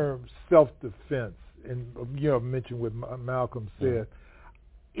term self-defense, and mentioned what Malcolm said.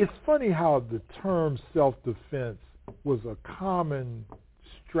 It's funny how the term self-defense was a common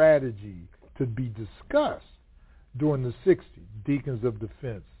strategy to be discussed during the 60s. Deacons of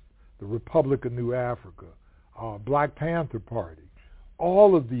Defense, the Republic of New Africa, Black Panther Party,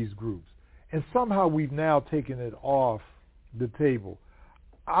 all of these groups. And somehow we've now taken it off the table.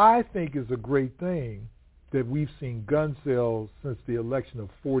 I think it's a great thing that we've seen gun sales since the election of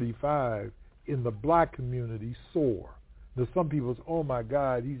 45 in the black community soar. Now, some people say, oh, my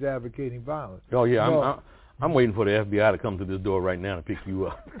God, he's advocating violence. Oh, yeah, no. I'm waiting for the FBI to come to this door right now to pick you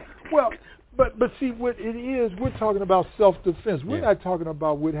up. Well, But see, what it is, we're talking about self-defense. We're Yeah. not talking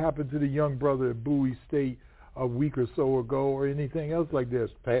about what happened to the young brother at Bowie State a week or so ago or anything else like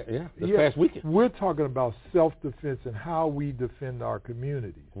this. This past weekend. We're talking about self-defense and how we defend our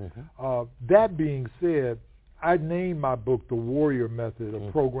communities. Mm-hmm. That being said, I named my book The Warrior Method,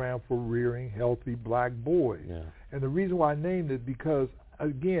 a program for rearing healthy black boys. Yeah. And the reason why I named it, because,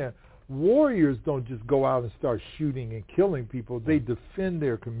 again, warriors don't just go out and start shooting and killing people. They defend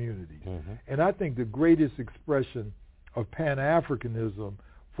their communities. Mm-hmm. And I think the greatest expression of Pan-Africanism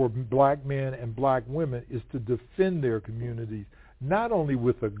for black men and black women is to defend their communities, not only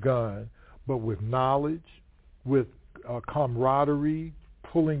with a gun, but with knowledge, with camaraderie,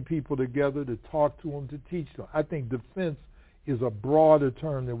 pulling people together to talk to them, to teach them. I think defense is a broader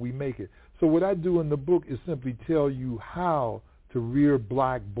term than we make it. So what I do in the book is simply tell you how to rear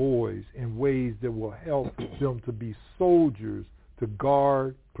black boys in ways that will help them to be soldiers, to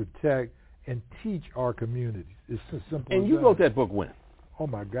guard, protect, and teach our communities. It's as simple And as you that. wrote that book when? Oh,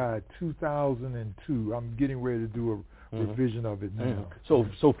 my God, 2002. I'm getting ready to do a revision of it now. So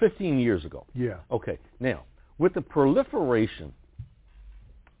 15 years ago. Yeah. Okay. Now, with the proliferation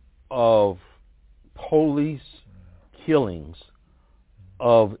of police killings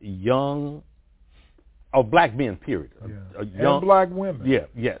of black men, period. And black women. Yeah,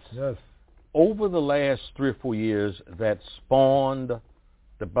 yes. Yes. Over the last 3 or 4 years that spawned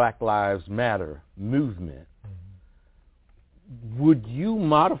the Black Lives Matter movement, would you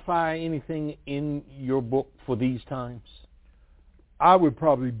modify anything in your book for these times? I would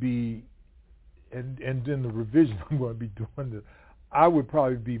probably be, and in the revision I'm going to be doing, I would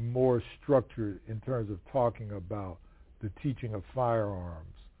probably be more structured in terms of talking about the teaching of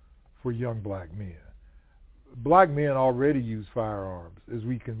firearms for young black men. Black men already use firearms, as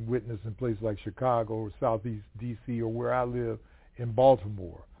we can witness in places like Chicago or Southeast D.C. or where I live in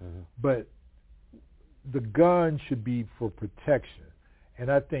Baltimore. Mm-hmm. But the gun should be for protection.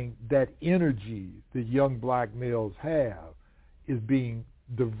 And I think that energy that young black males have is being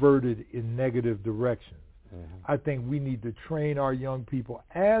diverted in negative directions. Mm-hmm. I think we need to train our young people,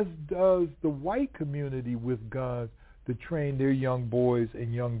 as does the white community with guns, to train their young boys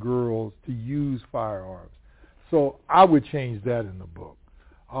and young girls to use firearms. So I would change that in the book.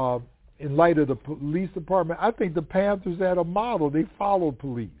 In light of the police department, I think the Panthers had a model. They followed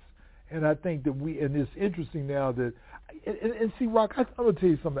police. And I think that and it's interesting now that, and see, Rock, I'm going to tell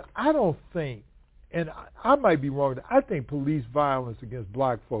you something. I don't think, and I might be wrong, I think police violence against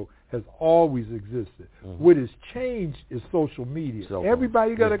black folk has always existed. Mm-hmm. What has changed is social media.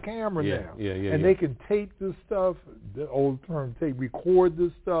 Everybody got a camera now. And they can tape this stuff, the old term tape, record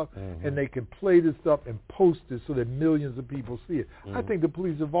this stuff, and they can play this stuff and post it so that millions of people see it. I think the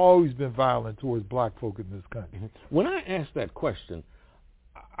police have always been violent towards black folk in this country. When I asked that question,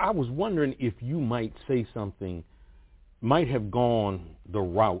 I was wondering if you might say something, might have gone the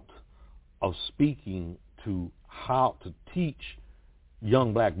route of speaking to how to teach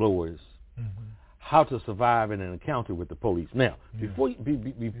young black boys how to survive in an encounter with the police. Now,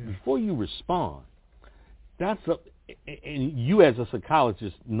 before you respond, and you as a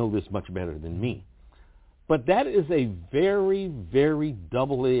psychologist know this much better than me, but that is a very, very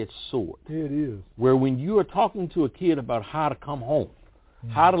double-edged sword. It is. Where when you are talking to a kid about how to come home,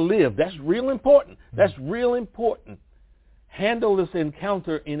 how to live, that's real important. That's real important. Handle this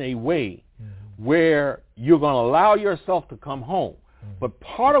encounter in a way where you're going to allow yourself to come home. But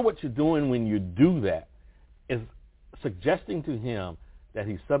part of what you're doing when you do that is suggesting to him that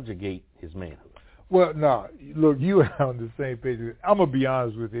he subjugate his manhood. Well, no, look, you and I on the same page. I'm going to be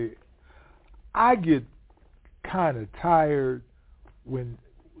honest with you. I get kind of tired when,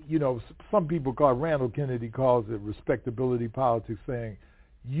 some people Randall Kennedy calls it respectability politics, saying,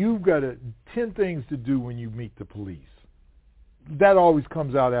 you've got 10 things to do when you meet the police. That always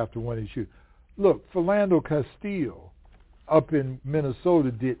comes out after one issue. Look, Philando Castile up in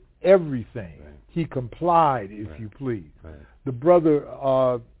Minnesota did everything. Right. He complied, if you please. Right. The brother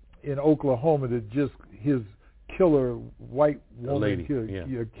in Oklahoma that just his killer, white woman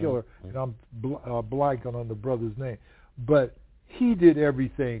killer, and I'm blanking on the brother's name, but he did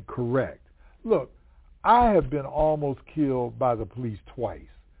everything correct. Look, I have been almost killed by the police twice.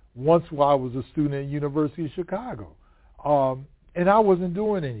 Once while I was a student at University of Chicago, and I wasn't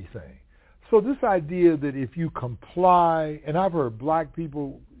doing anything. So this idea that if you comply, and I've heard black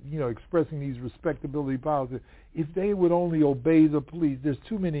people, expressing these respectability policies, if they would only obey the police, there's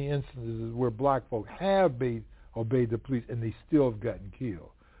too many instances where black folk have obeyed the police and they still have gotten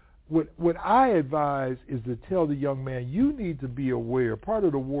killed. What I advise is to tell the young man, you need to be aware, part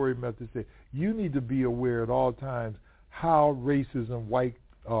of the warrior method says, you need to be aware at all times how racism, white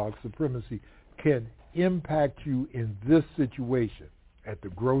supremacy can impact you in this situation, at the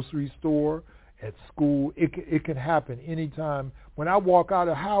grocery store, at school. It can happen anytime. When I walk out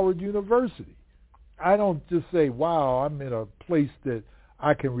of Howard University, I don't just say, wow, I'm in a place that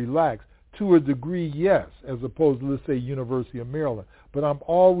I can relax. To a degree, yes, as opposed to, let's say, University of Maryland. But I'm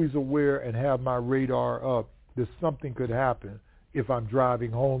always aware and have my radar up that something could happen if I'm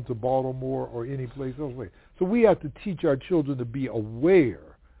driving home to Baltimore or any place else. So we have to teach our children to be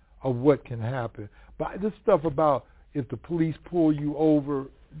aware of what can happen. But this stuff about if the police pull you over,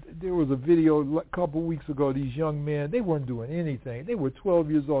 there was a video a couple weeks ago, these young men, they weren't doing anything. They were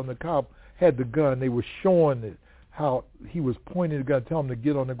 12 years old, and the cop had the gun. They were showing it, how he was pointing the gun, telling them to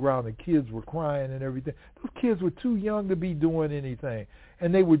get on the ground. The kids were crying and everything. Those kids were too young to be doing anything.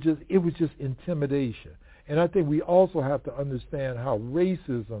 And it was just intimidation. And I think we also have to understand how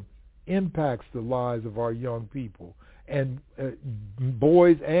racism impacts the lives of our young people, and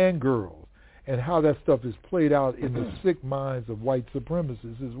boys and girls, and how that stuff is played out in the sick minds of white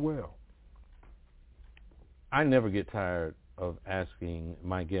supremacists as well. I never get tired of asking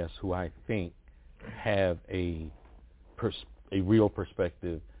my guests, who I think have a real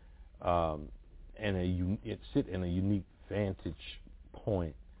perspective and sit in a unique vantage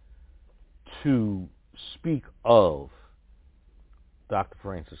point, to speak of Dr.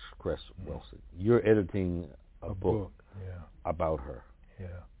 Frances Cress Welsing. You're editing a book about her. Yeah.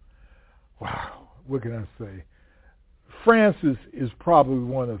 Wow. What can I say? Frances is probably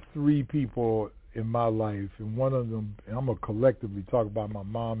one of three people in my life, and one of them, and I'm going to collectively talk about my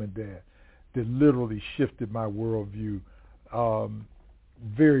mom and dad, that literally shifted my worldview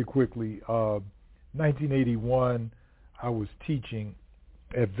very quickly. 1981, I was teaching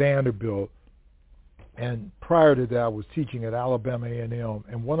at Vanderbilt, and prior to that, I was teaching at Alabama A&M,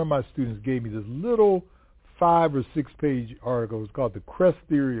 and one of my students gave me this little 5 or 6 page article. It was called The Cress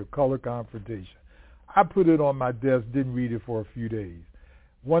Theory of Color Confrontation. I put it on my desk, didn't read it for a few days.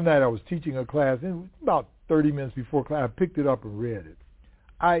 One night I was teaching a class, and about 30 minutes before class, I picked it up and read it.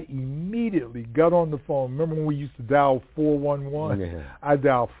 I immediately got on the phone. Remember when we used to dial 411? Yeah. I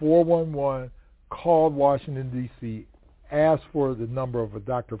dialed 411, called Washington, D.C., asked for the number of a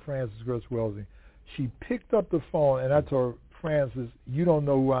Dr. Frances Cress Welsing. She picked up the phone, and I told her, Frances, you don't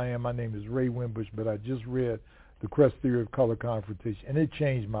know who I am. My name is Ray Winbush, but I just read The Cress Theory of Color Confrontation, and it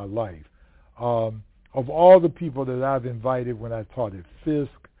changed my life. Of all the people that I've invited when I taught at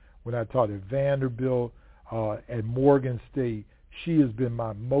Fisk, when I taught at Vanderbilt, at Morgan State, she has been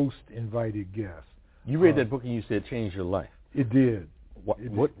my most invited guest. You read that book and you said it changed your life. It did.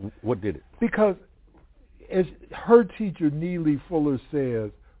 What did it? Because as her teacher, Neely Fuller,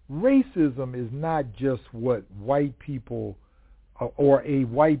 says, racism is not just what white people or a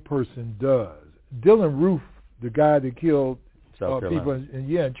white person does. Dylan Roof, the guy that killed people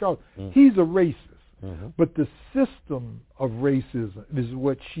in Charleston, he's a racist. Mm-hmm. But the system of racism is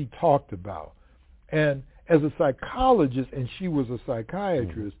what she talked about. And as a psychologist, and she was a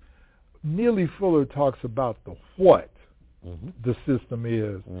psychiatrist, Neely Fuller talks about the what the system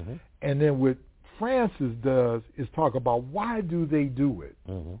is. Mm-hmm. And then what Frances does is talk about why do they do it?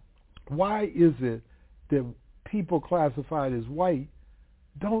 Mm-hmm. Why is it that people classified as white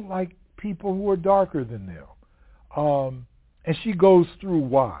don't like people who are darker than them? And she goes through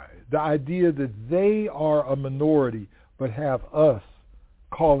why. The idea that they are a minority but have us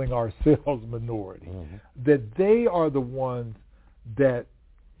calling ourselves minority. Mm-hmm. That they are the ones that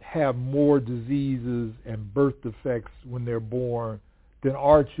have more diseases and birth defects when they're born than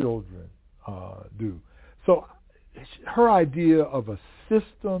our children do. So her idea of a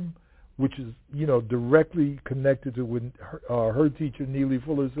system, which is, directly connected to what her teacher Neely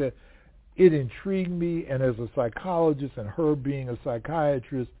Fuller said, it intrigued me, and as a psychologist and her being a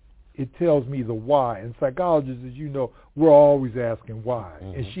psychiatrist, it tells me the why. And psychologists, as you know, we're always asking why,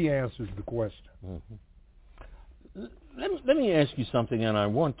 and she answers the question. Let me ask you something, and I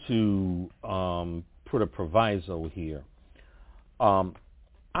want to put a proviso here.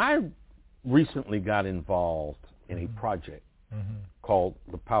 I recently got involved in a project called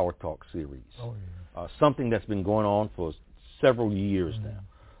the Power Talk series, something that's been going on for several years now.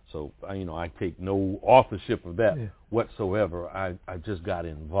 So, I take no authorship of that whatsoever. I just got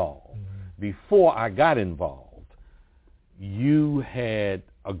involved. Before I got involved, you had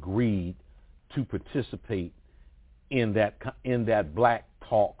agreed to participate in that Black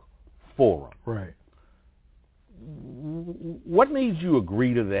Talk forum. Right. What made you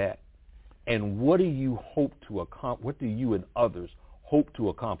agree to that, and what do you hope to accomplish? What do you and others hope to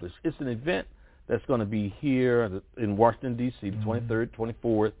accomplish? It's an event that's going to be here in Washington, D.C., the 23rd,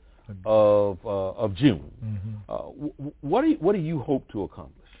 24th of June. Mm-hmm. What do you hope to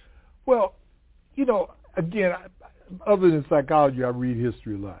accomplish? Well, again, other than psychology, I read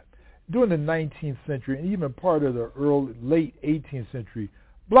history a lot. During the 19th century and even part of the late 18th century,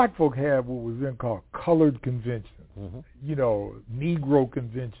 black folk had what was then called colored conventions, Negro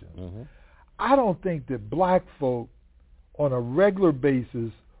conventions. Mm-hmm. I don't think that black folk on a regular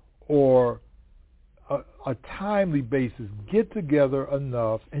basis or a timely basis get together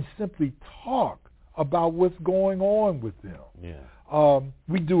enough and simply talk about what's going on with them. Yeah.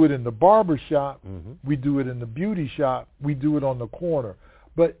 We do it in the barber shop. Mm-hmm. We do it in the beauty shop. We do it on the corner.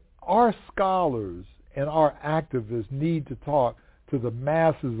 But our scholars and our activists need to talk to the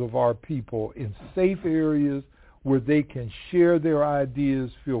masses of our people in safe areas where they can share their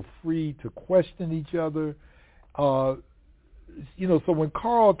ideas, feel free to question each other. So when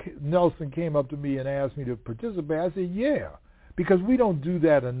Carl Nelson came up to me and asked me to participate, I said, yeah, because we don't do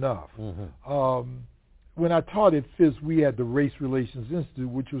that enough. Mm-hmm. When I taught at Fisk, we had the Race Relations Institute,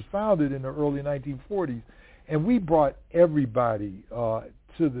 which was founded in the early 1940s, and we brought everybody to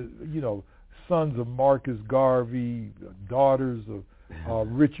the, sons of Marcus Garvey, daughters of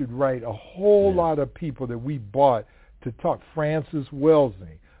Richard Wright, a whole lot of people that we brought to talk. Francis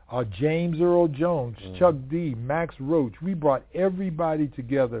Welsing, James Earl Jones, Chuck D, Max Roach. We brought everybody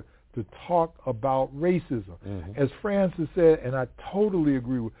together to talk about racism. Mm-hmm. As Francis said, and I totally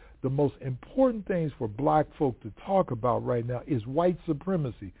agree with, the most important things for black folk to talk about right now is white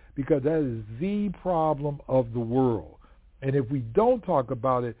supremacy, because that is the problem of the world. And if we don't talk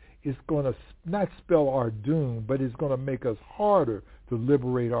about it, it's going to not spell our doom, but it's going to make us harder to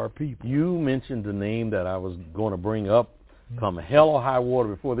liberate our people. You mentioned the name that I was going to bring up come hell or high water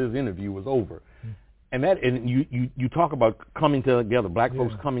before this interview was over. And you talk about coming together, black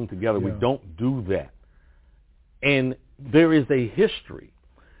folks coming together. Yeah. We don't do that. And there is a history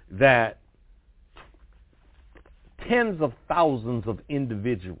that tens of thousands of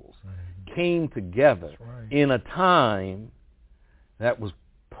individuals came together in a time that was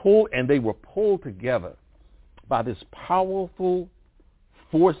pulled, and they were pulled together by this powerful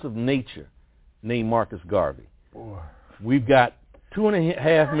force of nature named Marcus Garvey. Boy. We've got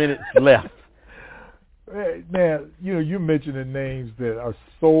 2.5 minutes left. Man, you're mentioning names that are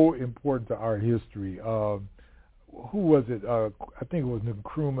so important to our history. Who was it? I think it was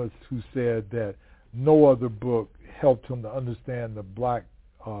Nkrumah who said that no other book helped him to understand the black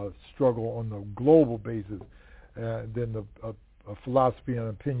struggle on the global basis than the philosophy and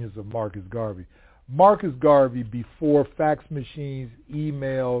opinions of Marcus Garvey. Marcus Garvey, before fax machines,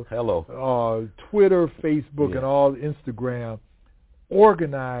 email, Twitter, Facebook, and all Instagram,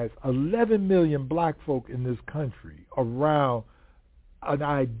 organized 11 million black folk in this country around an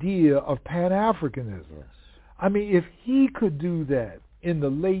idea of Pan-Africanism. Yes. I mean, if he could do that in the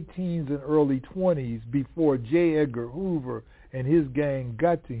late teens and early 20s before J. Edgar Hoover and his gang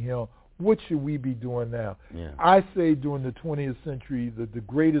got to him, what should we be doing now? Yeah. I say during the 20th century that the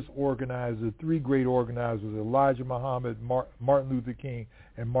greatest organizers, three great organizers, Elijah Muhammad, Martin Luther King,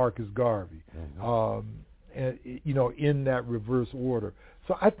 and Marcus Garvey, and in that reverse order.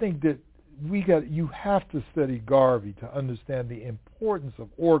 So I think that you have to study Garvey to understand the importance of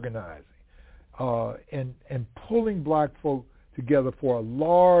organizing and pulling black folk together for a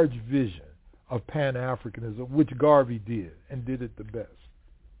large vision of Pan-Africanism, which Garvey did, and did it the best.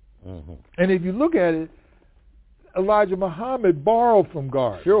 Mm-hmm. And if you look at it, Elijah Muhammad borrowed from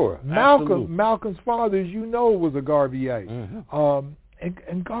Garvey. Sure, Malcolm's father, as you know, was a Garveyite. Mm-hmm.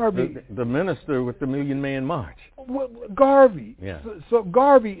 And Garvey, the minister with the Million Man March. Garvey. Yeah. So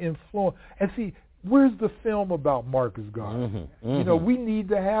Garvey influenced. And see, where's the film about Marcus Garvey? Mm-hmm. We need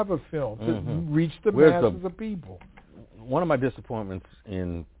to have a film to reach the masses of people. One of my disappointments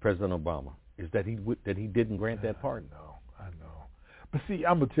in President Obama is that he didn't grant that pardon. I know. But see,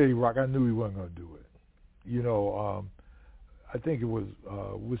 I'm gonna tell you, Rock, I knew he wasn't gonna do it. I think it was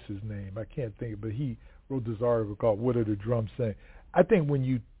what's his name? I can't think, but he wrote this article called "What Are the Drums Saying?" I think when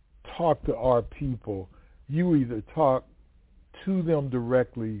you talk to our people, you either talk to them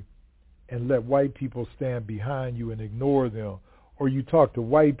directly and let white people stand behind you and ignore them, or you talk to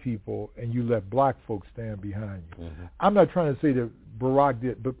white people and you let black folks stand behind you. Mm-hmm. I'm not trying to say that Barack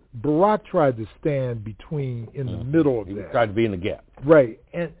did, but Barack tried to stand between, in the middle of that. He tried to be in the gap. Right.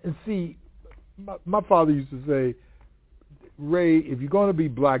 And see, my father used to say, Ray, if you're going to be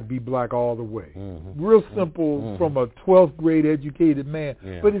black all the way. Mm-hmm. Real simple from a 12th grade educated man.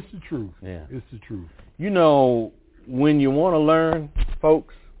 Yeah. But it's the truth. Yeah. It's the truth. When you want to learn,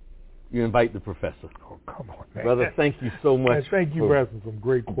 folks, you invite the professor. Oh, come on, man. Brother, thank you so much. Man, thank you for asking some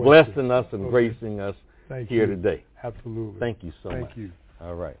great questions. Blessing us and gracing us Thank here you. today. Absolutely. Thank you so much. Thank you.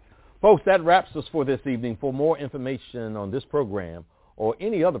 All right. Folks, that wraps us for this evening. For more information on this program or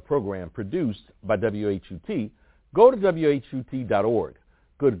any other program produced by WHUT, go to WHUT.org.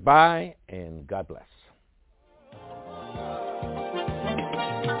 Goodbye and God bless.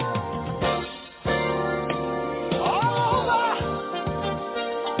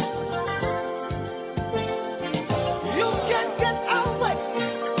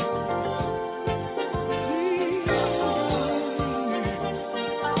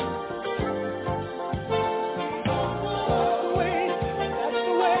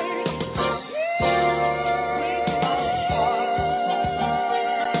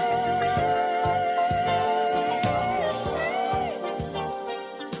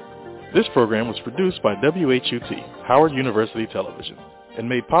 This program was produced by WHUT, Howard University Television, and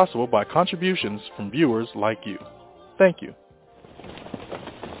made possible by contributions from viewers like you. Thank you.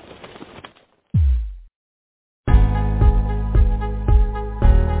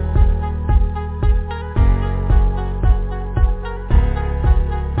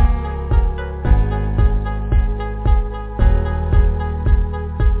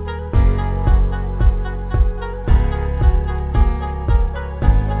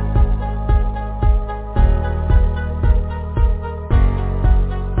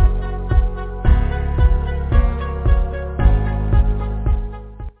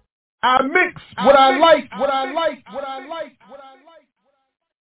 I mix what I like.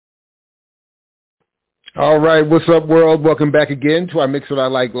 All right, what's up, world? Welcome back again to I Mix What I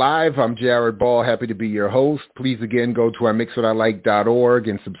Like Live. I'm Jared Ball, happy to be your host. Please, again, go to imixwhatilike.org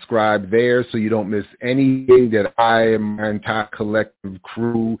and subscribe there so you don't miss anything that I and my entire collective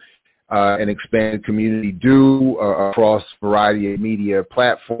crew and expanded community do across a variety of media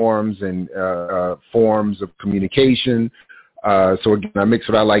platforms and forms of communication. So again,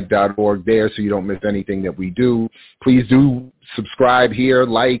 imixwhatilike.org there so you don't miss anything that we do. Please do subscribe here,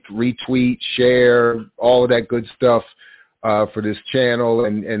 like, retweet, share, all of that good stuff for this channel.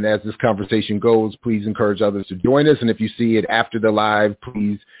 And as this conversation goes, please encourage others to join us. And if you see it after the live,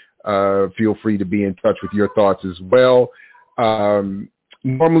 please feel free to be in touch with your thoughts as well.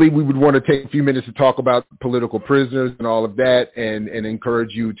 Normally, we would want to take a few minutes to talk about political prisoners and all of that and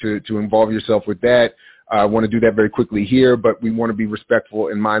encourage you to involve yourself with that. I want to do that very quickly here, but we want to be respectful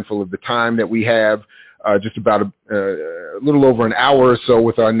and mindful of the time that we have, just about a little over an hour or so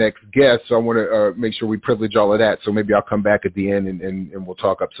with our next guest. So I want to make sure we privilege all of that. So maybe I'll come back at the end and we'll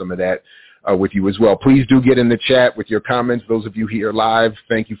talk up some of that with you as well. Please do get in the chat with your comments. Those of you here live,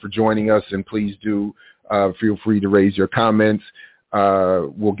 thank you for joining us, and please do feel free to raise your comments.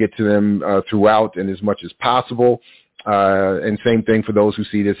 We'll get to them throughout and as much as possible. And same thing for those who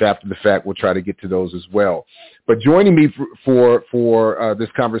see this after the fact. We'll try to get to those as well. But joining me for this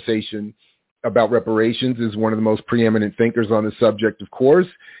conversation about reparations is one of the most preeminent thinkers on the subject, of course.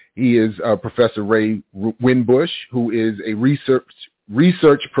 He is Professor Ray Winbush, who is a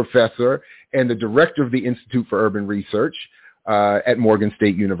research professor and the director of the Institute for Urban Research at Morgan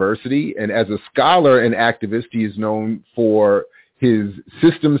State University. And as a scholar and activist, he is known for his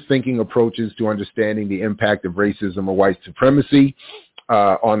systems thinking approaches to understanding the impact of racism or white supremacy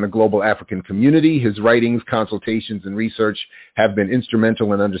on the global African community. His writings, consultations, and research have been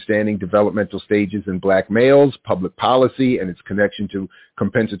instrumental in understanding developmental stages in black males, public policy, and its connection to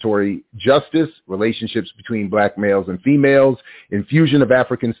compensatory justice, relationships between black males and females, infusion of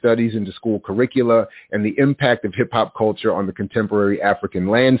African studies into school curricula, and the impact of hip-hop culture on the contemporary African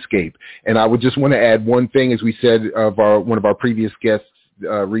landscape. And I would just want to add one thing, as we said of one of our previous guests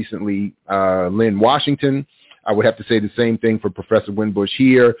recently, Lynn Washington. I would have to say the same thing for Professor Winbush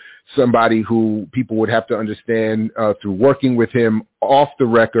here, somebody who people would have to understand through working with him off the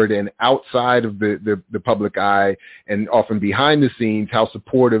record and outside of the public eye and often behind the scenes, how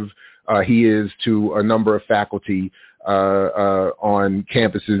supportive he is to a number of faculty on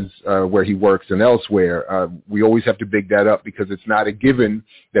campuses where he works and elsewhere. We always have to big that up because it's not a given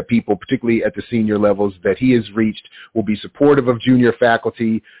that people, particularly at the senior levels that he has reached, will be supportive of junior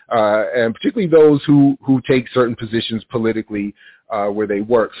faculty, and particularly those who take certain positions politically where they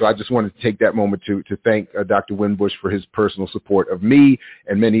work. So I just wanted to take that moment to thank Dr. Winbush for his personal support of me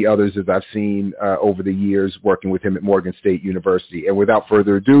and many others as I've seen over the years working with him at Morgan State University. And without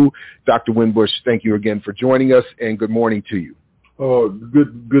further ado, Dr. Winbush, thank you again for joining us, and good morning to you. Oh,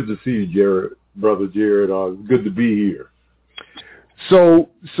 good to see you, Jared, Brother Jared. Good to be here. So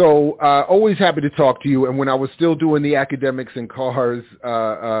always happy to talk to you. And when I was still doing the Academics and Cars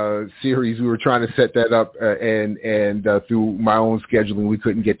series, we were trying to set that up, and through my own scheduling, we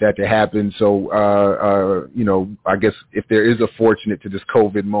couldn't get that to happen. So, I guess if there is a fortunate to this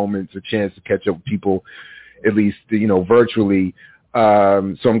COVID moment, it's a chance to catch up with people, at least, virtually.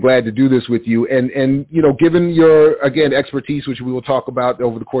 So I'm glad to do this with you. And given your, again, expertise, which we will talk about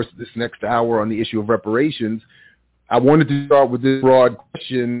over the course of this next hour on the issue of reparations, I wanted to start with this broad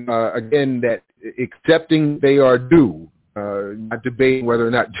question, again, that accepting they are due, not debating whether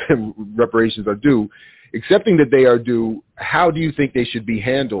or not reparations are due, accepting that they are due, how do you think they should be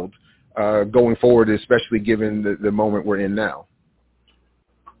handled going forward, especially given the moment we're in now?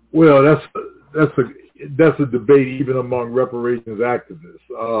 Well, that's a debate even among reparations activists.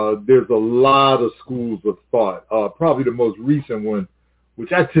 There's a lot of schools of thought. Probably the most recent one,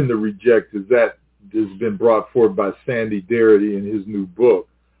 which I tend to reject, is that has been brought forward by Sandy Darity in his new book.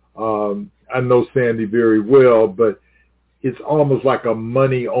 I know Sandy very well, but it's almost like a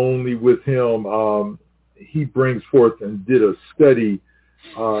money only with him. He brings forth and did a study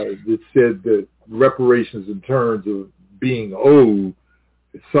that said that reparations in terms of being owed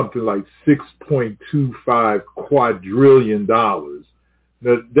is something like $6.25 quadrillion. Now,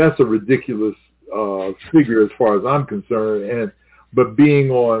 that's a ridiculous figure as far as I'm concerned. But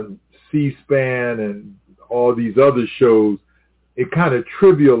being on C-SPAN and all these other shows, it kind of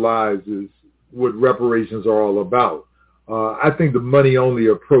trivializes what reparations are all about. I think the money-only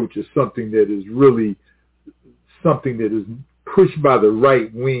approach is something that is really something that is pushed by the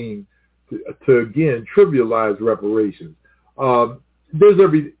right wing to again, trivialize reparations. There's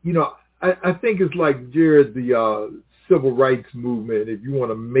I think it's like, Jared, the civil rights movement, if you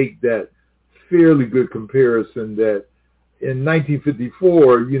want to make that fairly good comparison, that in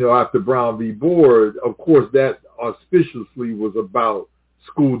 1954, after Brown v. Board, of course, that auspiciously was about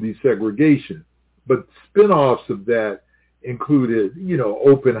school desegregation. But spinoffs of that included,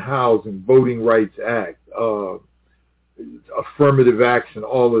 open housing, Voting Rights Act, affirmative action,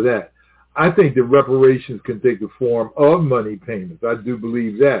 all of that. I think that reparations can take the form of money payments. I do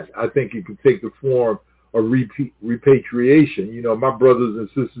believe that. I think it can take the form of repatriation. My brothers and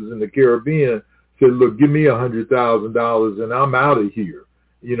sisters in the Caribbean said, look, give me $100,000 and I'm out of here.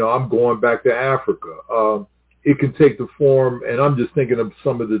 I'm going back to Africa. It can take the form, and I'm just thinking of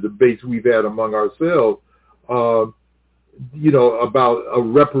some of the debates we've had among ourselves, about a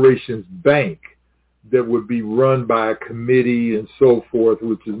reparations bank that would be run by a committee and so forth,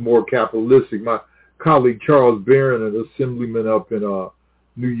 which is more capitalistic. My colleague Charles Barron, an assemblyman up in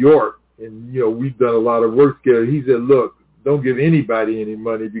New York, and we've done a lot of work together. He said, look, don't give anybody any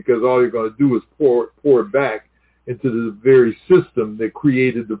money because all you're going to do is pour it back into the very system that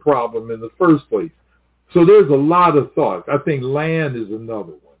created the problem in the first place. So there's a lot of thoughts. I think land is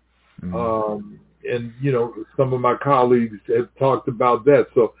another one. Mm-hmm. And some of my colleagues have talked about that.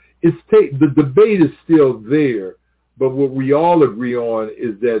 So the debate is still there, but what we all agree on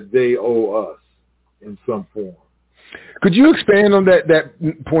is that they owe us in some form. Could you expand on that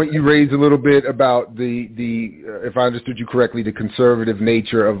point you raised a little bit about the if I understood you correctly, the conservative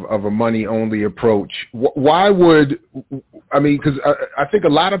nature of a money-only approach? Why would, because I think a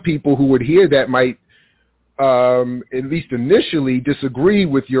lot of people who would hear that might, at least initially, disagree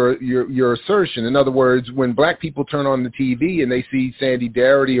with your assertion. In other words, when black people turn on the TV and they see Sandy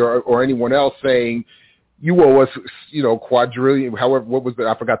Darity or anyone else saying, you owe us, quadrillion, however, what was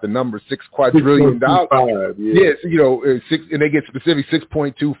I forgot the number, $6 quadrillion. Yes, and they get specific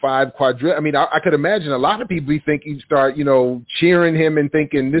 6.25 quadrillion. I could imagine a lot of people start, cheering him and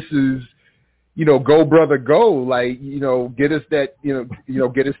thinking this is, go brother, go, like, get us that,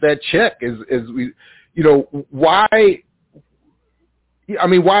 get us that check as we, why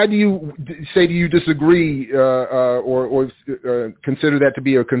do you say, do you disagree or consider that to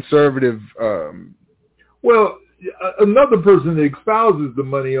be a conservative? Well, another person that espouses the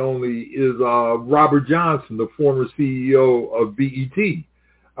money only is Robert Johnson, the former CEO of BET.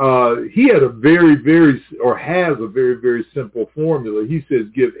 He had has a very, very simple formula. He says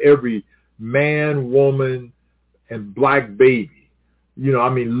give every man, woman, and black baby,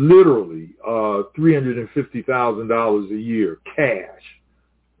 literally $350,000 a year cash,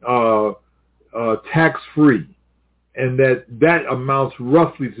 tax-free. And that amounts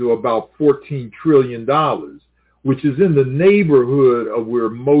roughly to about $14 trillion, which is in the neighborhood of where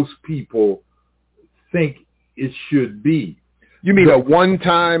most people think it should be. You mean a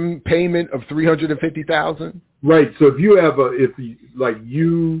one-time payment of $350,000? Right. So if you have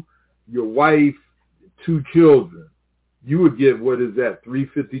you, your wife, 2 children, you would get, what is that,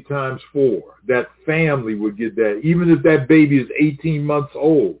 350 times 4. That family would get that, even if that baby is 18 months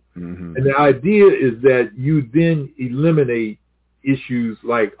old. Mm-hmm. And the idea is that you then eliminate issues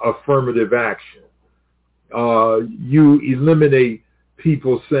like affirmative action. You eliminate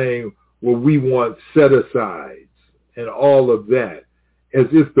people saying, well, we want set-asides and all of that, as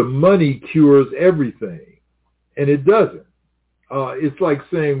if the money cures everything. And it doesn't. it's like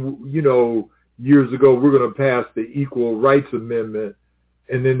saying, years ago, we're going to pass the Equal Rights Amendment,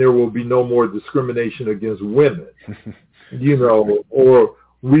 and then there will be no more discrimination against women, or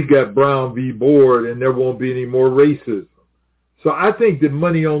we got Brown v. Board, and there won't be any more racism. So I think that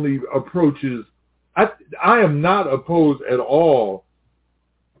money-only approaches, I am not opposed at all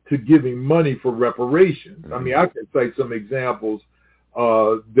to giving money for reparations. I mean, I can cite some examples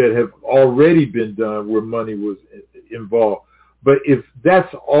that have already been done where money was involved. But if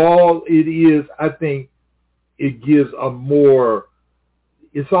that's all it is, I think it gives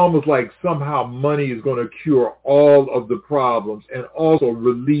it's almost like somehow money is going to cure all of the problems and also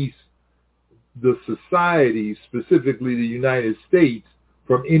release the society, specifically the United States,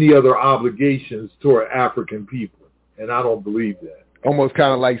 from any other obligations toward African people. And I don't believe that. Almost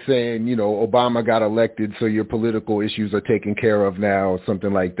kind of like saying, Obama got elected, so your political issues are taken care of now,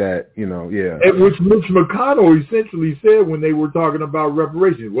 something like that, yeah. And which Mitch McConnell essentially said when they were talking about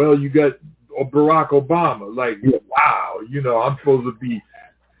reparations. Well, you got Barack Obama, like, wow, I'm supposed to be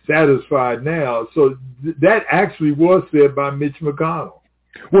satisfied now. So that actually was said by Mitch McConnell.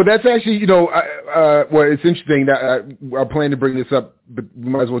 Well, that's actually, it's interesting that I plan to bring this up, but we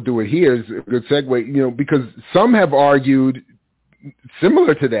might as well do it here. It's a good segue, because some have argued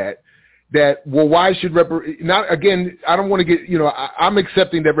similar to that, well, why should not, again, I don't want to get, I'm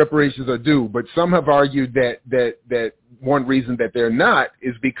accepting that reparations are due, but some have argued that one reason that they're not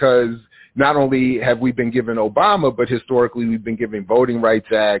is because not only have we been given Obama, but historically we've been given Voting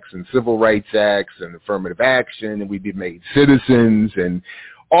Rights Acts and Civil Rights Acts and affirmative action, and we've been made citizens, and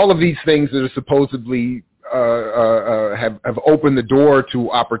all of these things that are supposedly have opened the door to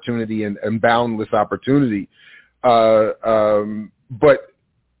opportunity and boundless opportunity. But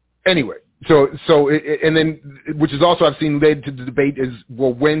anyway, and then, which is also I've seen led to the debate is,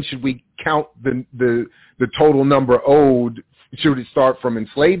 well, when should we count the total number owed? Should it start from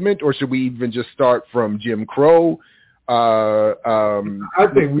enslavement, or should we even just start from Jim Crow? I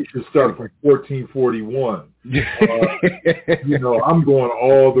think we should start from 1441. I'm going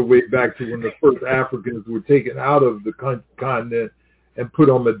all the way back to when the first Africans were taken out of the continent and put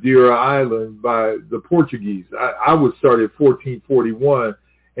on Madeira Island by the Portuguese. I would start at 1441,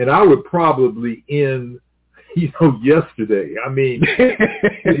 and I would probably end, yesterday. I mean,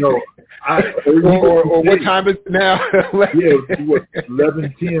 or what time is it now?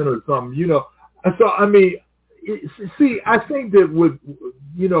 11:10 or something. So I mean, I think that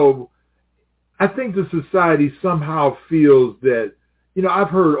I think the society somehow feels that. I've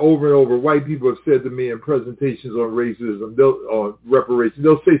heard over and over, white people have said to me in presentations on racism, on reparations,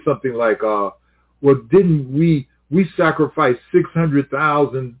 they'll say something like, well, didn't we sacrificed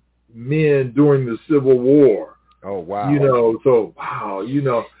 600,000 men during the Civil War? Oh, wow. So, wow,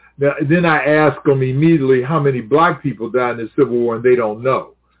 Now, then I ask them immediately how many black people died in the Civil War, and they don't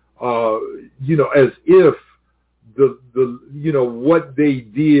know. As if what they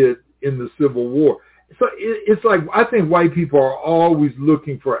did in the Civil War. So it's like, I think white people are always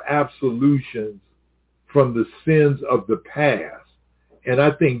looking for absolutions from the sins of the past. And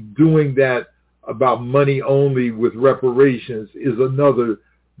I think doing that about money only with reparations is another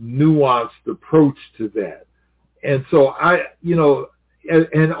nuanced approach to that. And so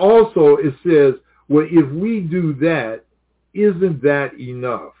and also it says, well, if we do that, isn't that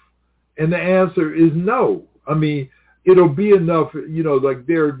enough? And the answer is no. I mean, it'll be enough, like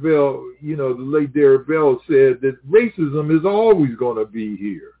Derek Bell, the late Derek Bell said that racism is always going to be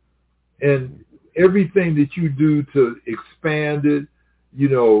here. And everything that you do to expand it,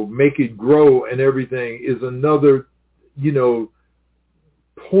 make it grow and everything is another,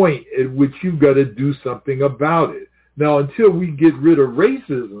 point at which you've got to do something about it. Now, until we get rid of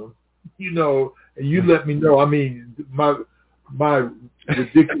racism, and you let me know, I mean, my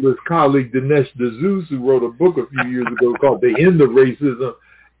ridiculous colleague Dinesh D'Souza, who wrote a book a few years ago called The End of Racism,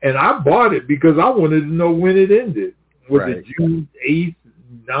 and I bought it because I wanted to know when it ended. Was it June 8th,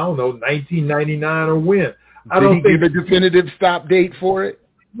 1999 or when? Did he give a definitive stop date for it?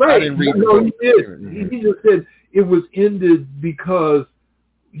 Right. I didn't read he did. He just said it was ended because,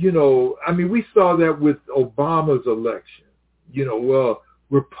 we saw that with Obama's election. Well,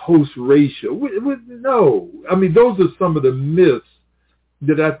 we're post-racial. No. I mean, those are some of the myths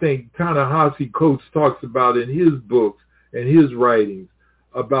that I think Ta-Nehisi Coates talks about in his books and his writings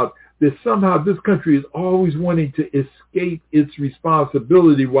about that somehow this country is always wanting to escape its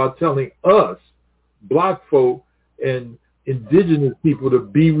responsibility while telling us, black folk and indigenous people, to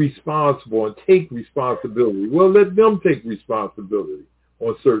be responsible and take responsibility. Well, let them take responsibility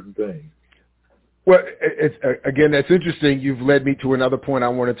on certain things. Well, again, that's interesting. You've led me to another point I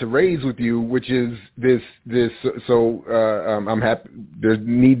wanted to raise with you, which is this. I'm happy. There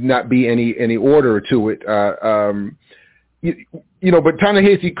need not be any order to it. But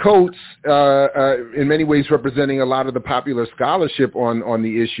Ta-Nehisi Coates, in many ways representing a lot of the popular scholarship on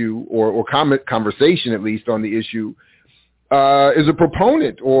the issue, or conversation at least on the issue, is a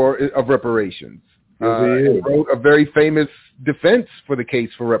proponent of reparations. He wrote a very famous defense for the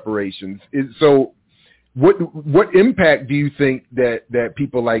case for reparations. So what impact do you think that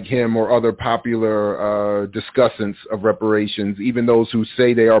people like him or other popular discussants of reparations, even those who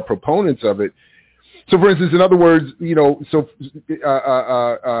say they are proponents of it? So, for instance, in other words,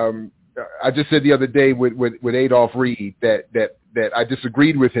 I just said the other day with Adolph Reed that I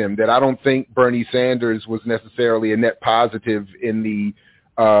disagreed with him, that I don't think Bernie Sanders was necessarily a net positive in the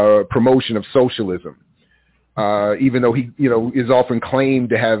promotion of socialism, even though he, is often claimed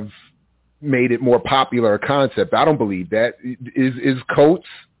to have made it more popular a concept. I don't believe that. Is Coates,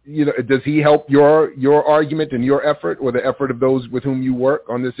 does he help your argument and your effort, or the effort of those with whom you work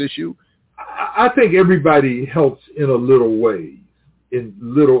on this issue? I think everybody helps in a little way, in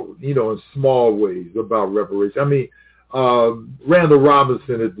small ways about reparations. I mean, Randall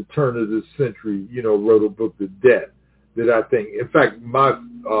Robinson at the turn of this century, wrote a book, The Debt, that I think, in fact, my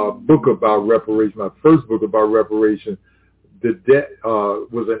book about reparations, my first book about reparations, The Debt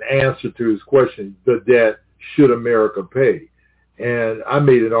was an answer to his question, the debt, should America pay? And I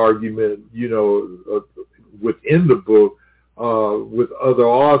made an argument, within the book, with other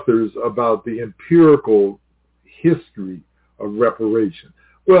authors about the empirical history of reparation.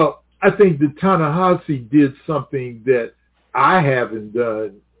 Well, I think that Ta-Nehisi did something that I haven't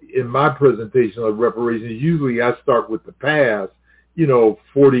done in my presentation of reparations. Usually I start with the past,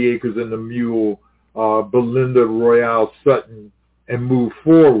 40 Acres and the Mule, Belinda Royale Sutton, and move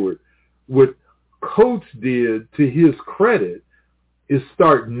forward. What Coates did, to his credit, is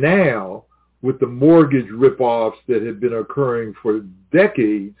start now with the mortgage ripoffs that had been occurring for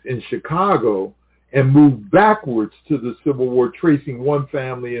decades in Chicago, and move backwards to the Civil War, tracing one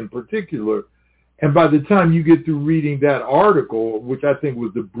family in particular. And by the time you get through reading that article, which I think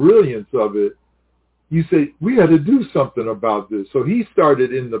was the brilliance of it, you say, we had to do something about this. So he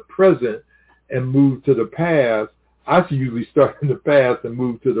started in the present and moved to the past. I usually start in the past and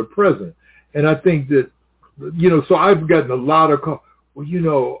move to the present. And I think that, so I've gotten a lot of calls.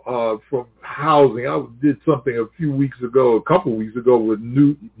 Well, from housing, I did something a couple weeks ago with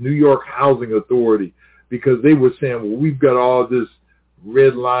New York Housing Authority, because they were saying, well, we've got all this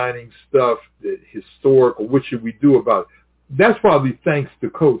redlining stuff, that historical, what should we do about it? That's probably thanks to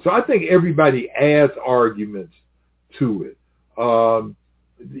Coates. So I think everybody adds arguments to it.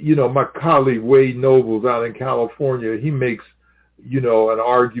 My colleague Wade Nobles out in California, he makes, an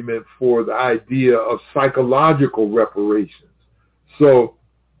argument for the idea of psychological reparations. So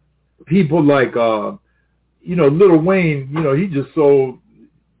people like, Lil Wayne, he just sold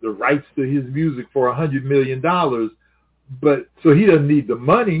the rights to his music for $100 million. But so he doesn't need the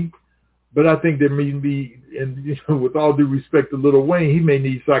money. But I think there may be, and with all due respect to Lil Wayne, he may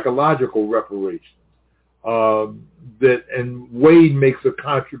need psychological reparations. And Wade makes a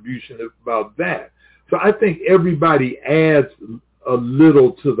contribution about that. So I think everybody adds a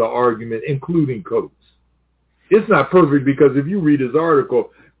little to the argument, including Coates. It's not perfect, because if you read his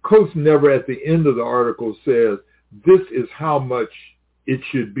article, Coates never at the end of the article says, this is how much it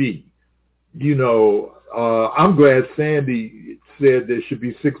should be. I'm glad Sandy said there should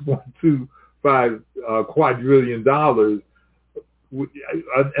be $6.25 quadrillion. And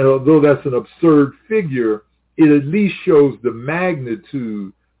although that's an absurd figure, it at least shows the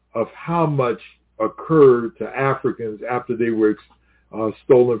magnitude of how much occurred to Africans after they were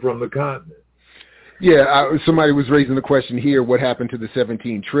stolen from the continent. Yeah, somebody was raising the question here, what happened to the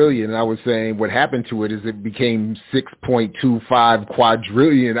 $17 trillion? And I was saying what happened to it is it became 6.25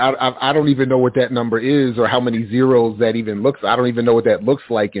 quadrillion. I don't even know what that number is, or how many zeros that even looks. I don't even know what that looks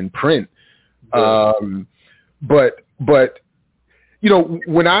like in print. But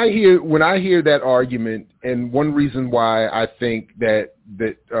when I hear that argument, and one reason why I think that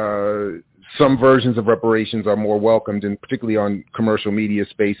some versions of reparations are more welcomed, and particularly on commercial media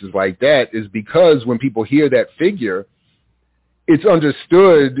spaces like that, is because when people hear that figure, it's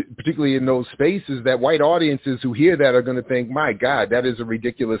understood, particularly in those spaces, that white audiences who hear that are going to think, my God, that is a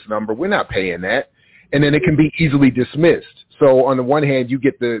ridiculous number. We're not paying that. And then it can be easily dismissed. So on the one hand, you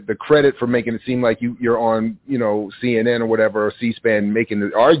get the credit for making it seem like you're on, CNN or whatever, or C-SPAN, making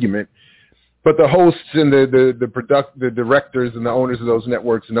the argument. But the hosts and the directors and the owners of those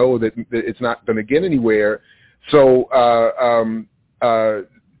networks know that it's not going to get anywhere. So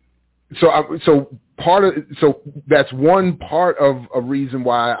that's one part of a reason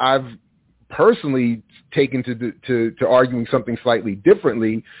why I've personally taken to arguing something slightly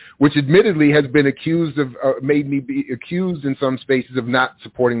differently, which admittedly has been made me be accused in some spaces of not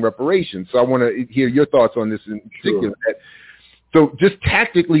supporting reparations. So I want to hear your thoughts on this in particular. Sure. So just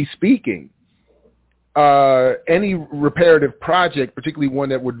tactically speaking, any reparative project, particularly one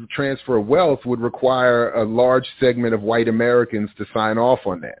that would transfer wealth, would require a large segment of white Americans to sign off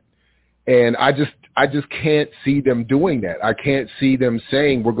on that. And I just can't see them doing that. I can't see them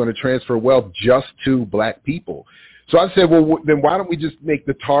saying we're going to transfer wealth just to black people. So I said, well, then why don't we just make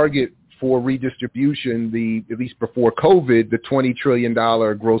the target for redistribution, at least before COVID, the $20 trillion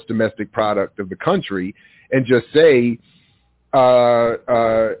gross domestic product of the country, and just say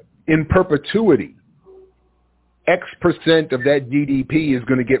in perpetuity, X% of that GDP is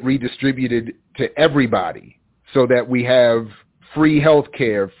going to get redistributed to everybody so that we have free health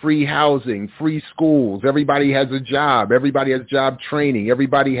care, free housing, free schools. Everybody has a job. Everybody has job training.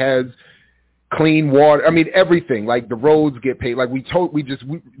 Everybody has clean water. I mean, everything. Like the roads get paid. Like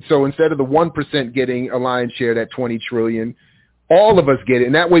so instead of the 1% getting a lion's share, that $20 trillion, all of us get it.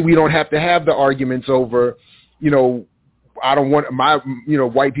 And that way we don't have to have the arguments over, I don't want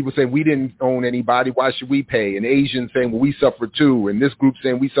white people saying we didn't own anybody. Why should we pay? And Asians saying, well, we suffer too. And this group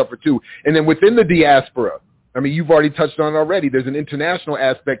saying we suffer too. And then within the diaspora, I mean, you've already touched on it already. There's an international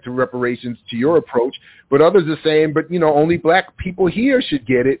aspect to reparations to your approach, but others are saying, but only black people here should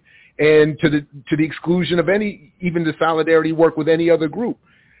get it, and to the exclusion of even the solidarity work with any other group.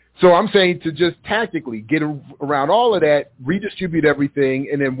 So I'm saying to just tactically get around all of that, redistribute everything,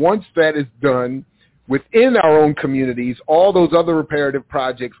 and then once that is done, within our own communities, all those other reparative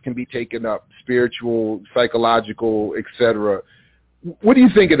projects can be taken up, spiritual, psychological, etc. What do you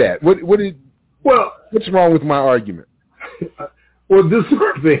think of that? What's wrong with my argument? Well, this is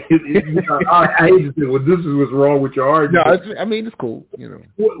the thing. I hate to say, well, this is what's wrong with your argument. No, it's cool.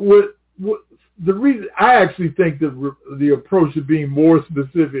 The reason I actually think that the approach of being more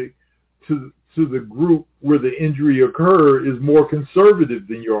specific to the group where the injury occurred is more conservative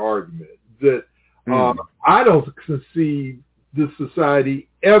than your argument. That I don't conceive this society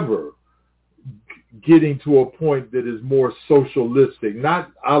ever getting to a point that is more socialistic,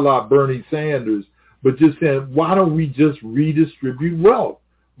 not a la Bernie Sanders, but just saying, why don't we just redistribute wealth?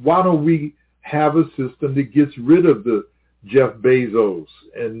 Why don't we have a system that gets rid of the Jeff Bezos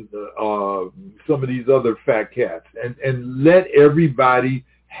and some of these other fat cats and let everybody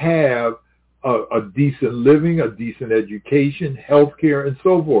have a decent living, a decent education, healthcare, and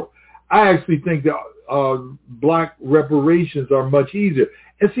so forth. I actually think that black reparations are much easier.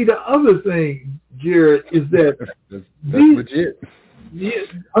 And see, the other thing, Jared, is that that's legit. Yeah,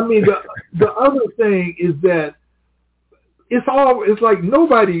 I mean, the other thing is that it's like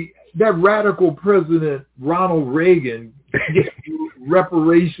nobody, that radical president Ronald Reagan gave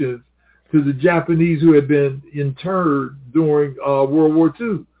reparations to the Japanese who had been interned during World War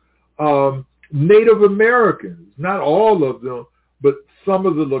II. Native Americans, not all of them, but some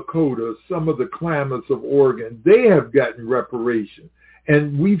of the Lakota, some of the Klamath of Oregon, they have gotten reparations.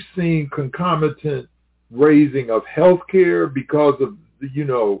 And we've seen concomitant raising of health care because of,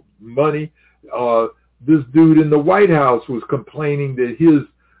 money. This dude in the White House was complaining that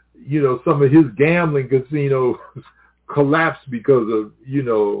some of his gambling casinos collapsed because of,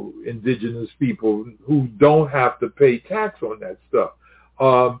 indigenous people who don't have to pay tax on that stuff.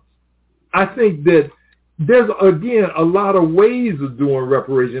 I think that there's, again, a lot of ways of doing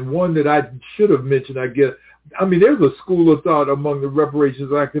reparation. One that I should have mentioned, I guess, there's a school of thought among the reparations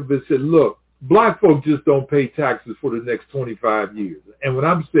activists that, look, black folks just don't pay taxes for the next 25 years. And when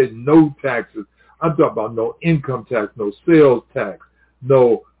I'm saying no taxes, I'm talking about no income tax, no sales tax,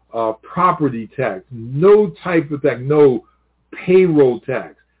 no property tax, no type of tax, no payroll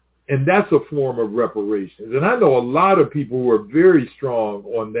tax. And that's a form of reparations. And I know a lot of people who are very strong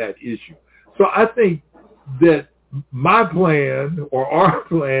on that issue. So I think that my plan or our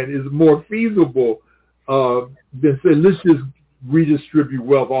plan is more feasible than say, let's just redistribute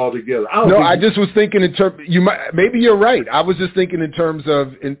wealth altogether. I just was thinking in terms. Maybe you're right. I was just thinking in terms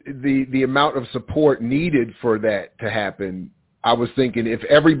of the amount of support needed for that to happen. I was thinking if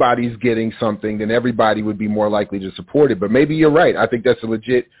everybody's getting something, then everybody would be more likely to support it. But maybe you're right. I think that's a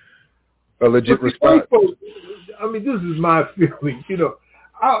legit response. This is my feeling.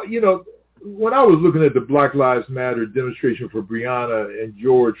 When I was looking at the Black Lives Matter demonstration for Breonna and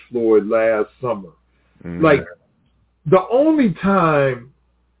George Floyd last summer, like the only time,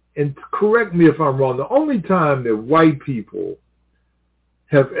 and correct me if I'm wrong, the only time that white people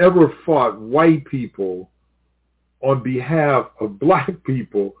have ever fought white people on behalf of black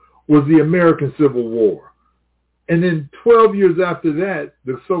people was the American Civil War. And then 12 years after that,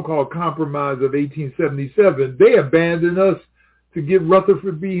 the so-called Compromise of 1877, they abandoned us to get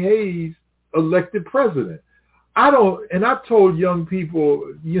Rutherford B. Hayes elected president. I've told young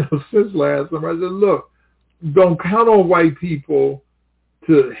people, since last summer, I said, look, don't count on white people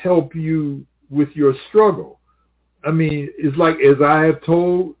to help you with your struggle. I mean, it's like, as I have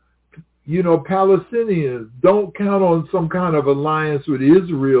told, Palestinians, don't count on some kind of alliance with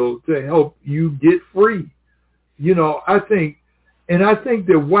Israel to help you get free. I think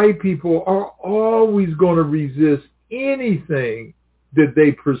that white people are always going to resist anything that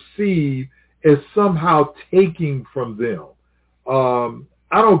they perceive as somehow taking from them.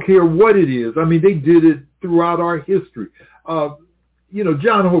 I don't care what it is. I mean, they did it throughout our history.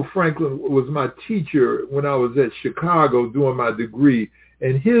 John Hope Franklin was my teacher when I was at Chicago doing my degree,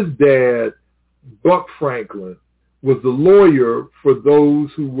 and his dad, Buck Franklin, was the lawyer for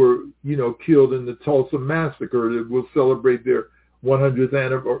those who were, killed in the Tulsa massacre that will celebrate their 100th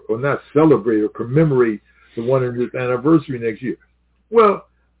anniversary, or not celebrate, or commemorate the 100th anniversary next year. Well,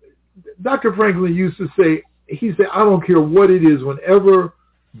 Dr. Franklin used to say, I don't care what it is, whenever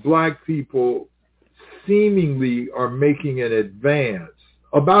black people seemingly are making an advance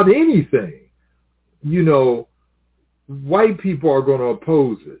about anything, white people are going to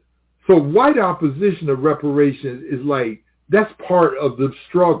oppose it. So white opposition to reparations is like, that's part of the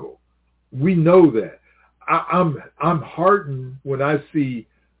struggle. We know that. I'm heartened when I see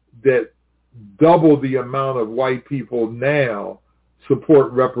that double the amount of white people now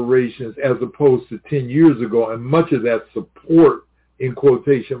support reparations as opposed to 10 years ago. And much of that support, in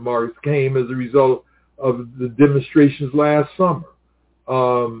quotation marks, came as a result of the demonstrations last summer.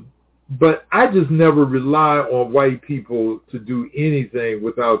 But I just never rely on white people to do anything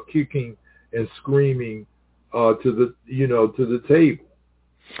without kicking and screaming to the table.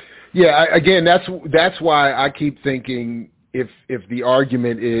 Yeah, again, that's why I keep thinking if the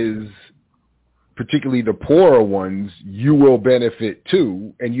argument is particularly the poorer ones, you will benefit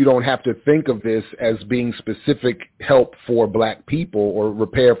too, and you don't have to think of this as being specific help for black people or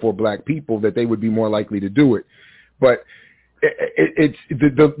repair for black people, that they would be more likely to do it. But it's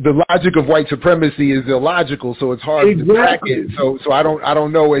the logic of white supremacy is illogical, so it's hard to track it. So I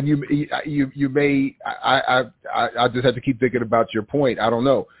don't know, and you may I just have to keep thinking about your point. I don't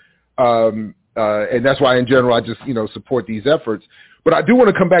know, and that's why in general I just support these efforts. But I do want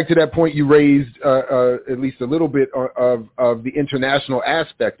to come back to that point you raised, at least a little bit of the international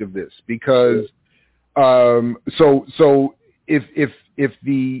aspect of this, because so if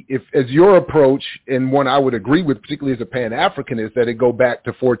as your approach, and one I would agree with, particularly as a Pan-Africanist, that it go back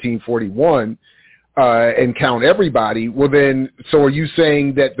to 1441 and count everybody, well then, so are you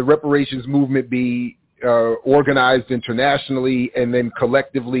saying that the reparations movement be organized internationally and then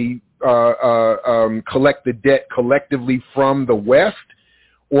collectively collect the debt collectively from the West?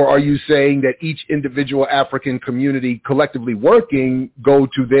 Or are you saying that each individual African community collectively working go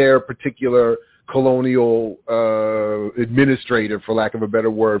to their particular colonial administrator, for lack of a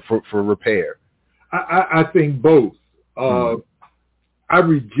better word, for repair? I think both. I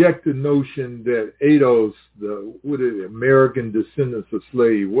reject the notion that ADOS, the American Descendants of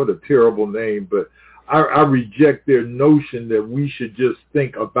Slaves, what a terrible name, but I reject their notion that we should just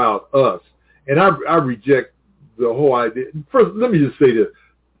think about us. And I reject the whole idea. First, let me just say this.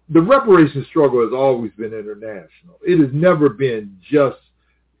 The reparations struggle has always been international. It has never been just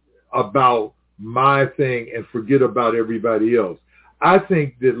about my thing and forget about everybody else. I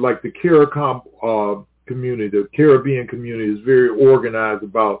think that like the CARICOM community, the Caribbean community, is very organized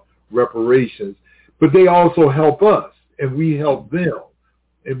about reparations, but they also help us and we help them.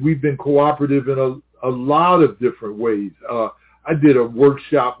 And we've been cooperative in a lot of different ways. I did a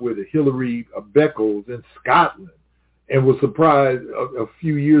workshop with Hilary Beckles in Scotland and was surprised a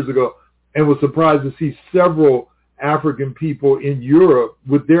few years ago and was surprised to see several African people in Europe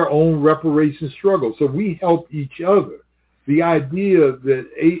with their own reparation struggle. So we help each other. The idea that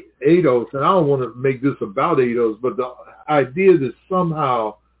ADOS, and I don't want to make this about ADOS, but the idea that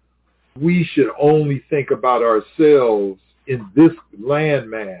somehow we should only think about ourselves in this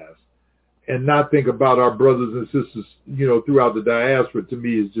landmass and not think about our brothers and sisters, throughout the diaspora, to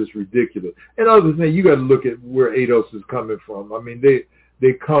me is just ridiculous. And other than that, you got to look at where ADOS is coming from. I mean,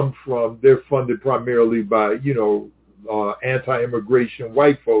 they come from, they're funded primarily by, anti-immigration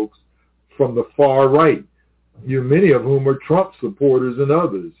white folks from the far right, many of whom are Trump supporters and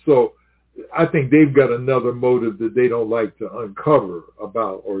others. So I think they've got another motive that they don't like to uncover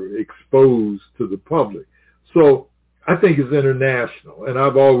about or expose to the public. So I think it's international, and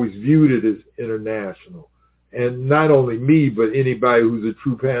I've always viewed it as international. And not only me, but anybody who's a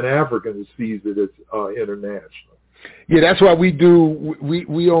true Pan-Africanist sees it as international. Yeah, that's why we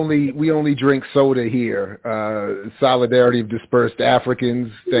only drink soda here. Solidarity of Dispersed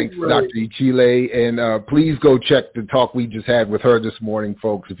Africans. Thanks, right. Dr. Ichile. And please go check the talk we just had with her this morning,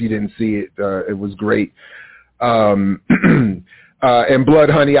 folks. If you didn't see it, it was great. And Blood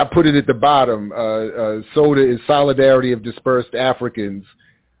Honey, I put it at the bottom. Soda is Solidarity of Dispersed Africans.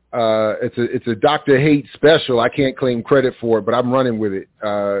 It's a Dr. Hate special. I can't claim credit for it, but I'm running with it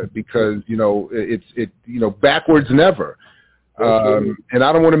because it's backwards never. And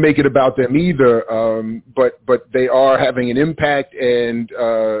I don't want to make it about them either. But they are having an impact, and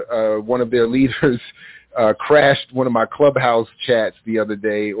one of their leaders crashed one of my Clubhouse chats the other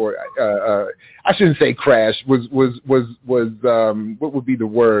day, or I shouldn't say crashed. Was what would be the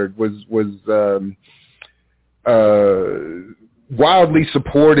word? Was wildly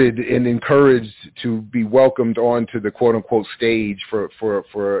supported and encouraged to be welcomed onto the quote unquote stage for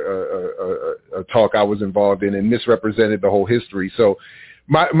a talk I was involved in, and misrepresented the whole history. So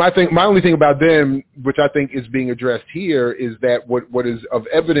my only thing about them, which I think is being addressed here, is that what is of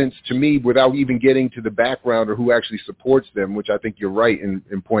evidence to me, without even getting to the background or who actually supports them, which I think you're right in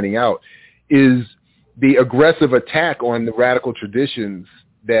pointing out, is the aggressive attack on the radical traditions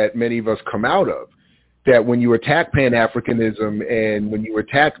that many of us come out of. That when you attack Pan-Africanism and when you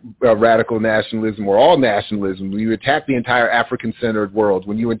attack radical nationalism or all nationalism, when you attack the entire African-centered world,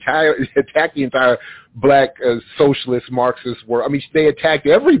 when you attack the entire black socialist Marxist world, I mean, they attacked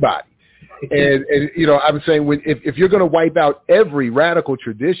everybody. And I'm saying if you're going to wipe out every radical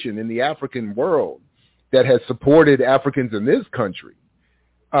tradition in the African world that has supported Africans in this country,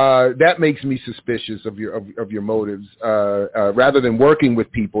 that makes me suspicious of your motives, rather than working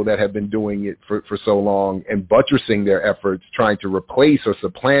with people that have been doing it for so long and buttressing their efforts, trying to replace or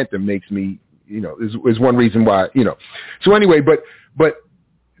supplant them makes me, is one reason why, So anyway, but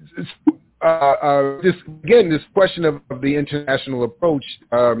this question of the international approach,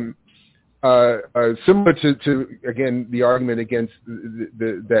 similar to again, the argument against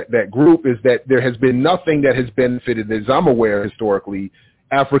that group is that there has been nothing that has benefited, as I'm aware historically,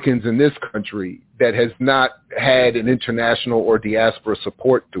 Africans in this country that has not had an international or diaspora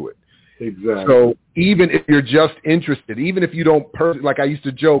support to it. Exactly. So even if you're just interested, even if you don't, like I used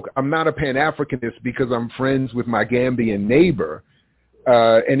to joke, I'm not a Pan-Africanist because I'm friends with my Gambian neighbor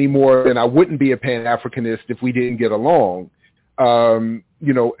any more than I wouldn't be a Pan-Africanist if we didn't get along. Even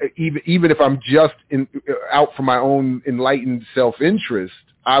if I'm just out for my own enlightened self-interest,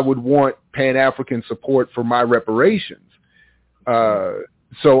 I would want Pan-African support for my reparations.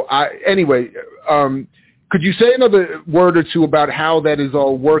 Could you say another word or two about how that is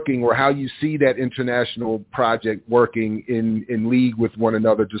all working, or how you see that international project working in league with one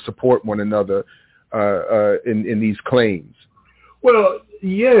another to support one another in these claims? Well,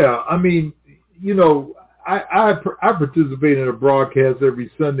 yeah. I mean, I participate in a broadcast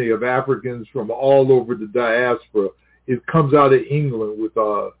every Sunday of Africans from all over the diaspora. It comes out of England with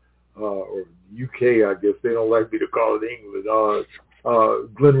or UK, I guess. They don't like me to call it England.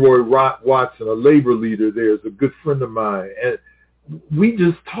 Glenroy Watson, a labor leader there, is a good friend of mine. And we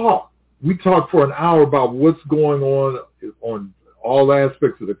just talk. We talk for an hour about what's going on all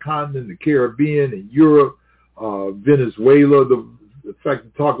aspects of the continent, the Caribbean and Europe, Venezuela. The fact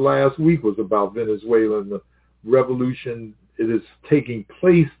the talk last week was about Venezuela and the revolution that is taking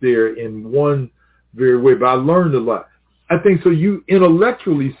place there in one very way. But I learned a lot. I think so. You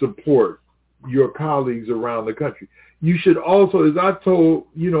intellectually support your colleagues around the country. You should also, as I told,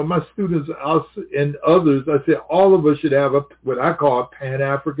 my students and others, I said all of us should have what I call a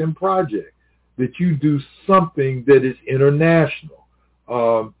Pan-African project, that you do something that is international.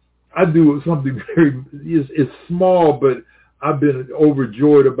 I do something it's small, but I've been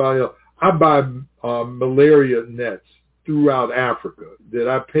overjoyed about it. I buy malaria nets throughout Africa that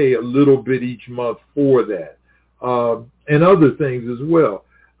I pay a little bit each month for that, and other things as well.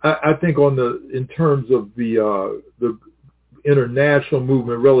 I think in terms of the international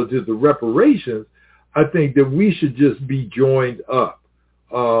movement relative to reparations, I think that we should just be joined up.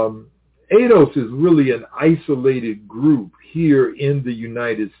 ADOS is really an isolated group here in the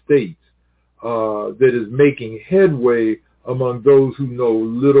United States that is making headway among those who know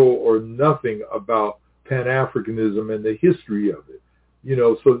little or nothing about Pan-Africanism and the history of it.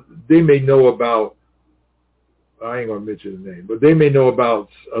 So they may know about, I ain't going to mention the name, but they may know about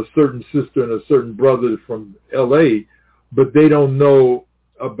a certain sister and a certain brother from L.A., but they don't know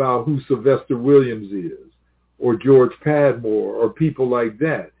about who Sylvester Williams is, or George Padmore, or people like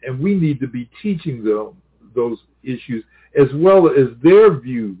that. And we need to be teaching them those issues, as well as their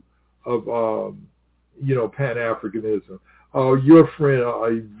view of, Pan-Africanism. Your friend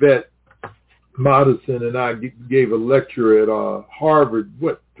Yvette Madison and I gave a lecture at Harvard,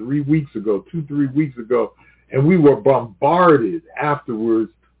 3 weeks ago, 2-3 weeks ago, and we were bombarded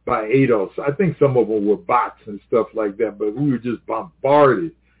afterwards by ADOS. I think some of them were bots and stuff like that, but we were just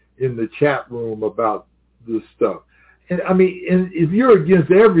bombarded in the chat room about this stuff. And if you're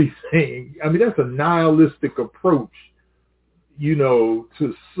against everything, that's a nihilistic approach,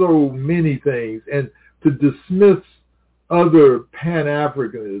 to so many things, and to dismiss other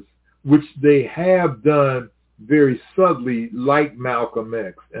Pan-Africanists, which they have done very subtly, like Malcolm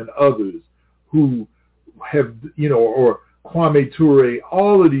X and others who have, or Kwame Ture,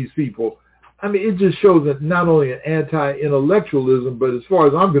 all of these people. It just shows that not only an anti-intellectualism, but as far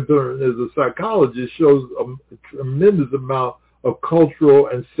as I'm concerned, as a psychologist, shows a tremendous amount of cultural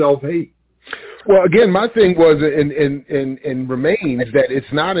and self-hate. Well, again, my thing was and remains that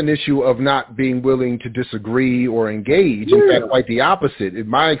it's not an issue of not being willing to disagree or engage. In fact, quite the opposite.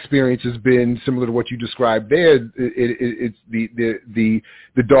 My experience has been similar to what you described there. It's the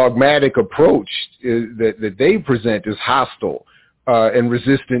dogmatic approach that they present is hostile and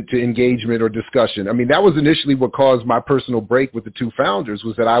resistant to engagement or discussion. That was initially what caused my personal break with the two founders,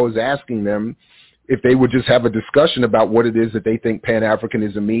 was that I was asking them if they would just have a discussion about what it is that they think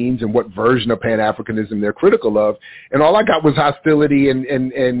Pan-Africanism means and what version of Pan-Africanism they're critical of. And all I got was hostility and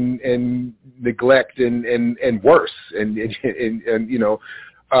neglect and worse. But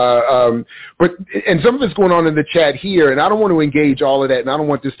some of it's going on in the chat here, and I don't want to engage all of that, and I don't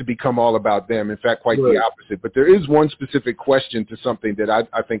want this to become all about them. In fact, quite the opposite. But there is one specific question to something that I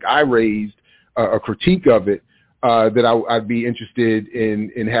think I raised, a critique of it, that I'd be interested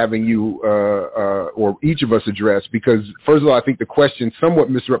in having you or each of us address, because first of all, I think the question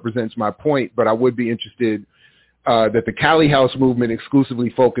somewhat misrepresents my point, but I would be interested that the Cali House movement exclusively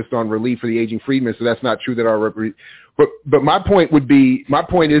focused on relief for the aging freedmen, so that's not true. But my point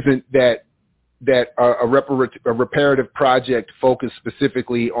isn't that a reparative project focused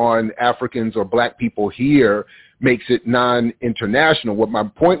specifically on Africans or black people here makes it non-international. What my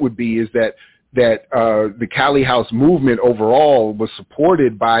point would be is that the Cali House movement overall was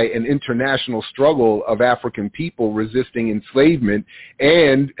supported by an international struggle of African people resisting enslavement,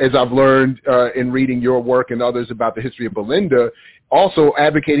 and as I've learned in reading your work and others about the history of Belinda, also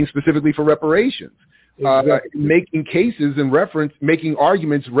advocating specifically for reparations. Making cases and making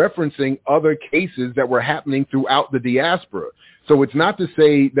arguments referencing other cases that were happening throughout the diaspora. So it's not to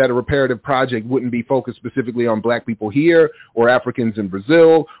say that a reparative project wouldn't be focused specifically on black people here, or Africans in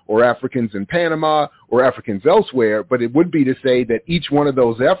Brazil, or Africans in Panama, or Africans elsewhere, but it would be to say that each one of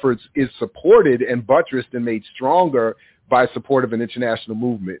those efforts is supported and buttressed and made stronger by support of an international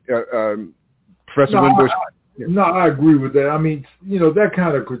movement. Professor Winbush? No, I agree with that. That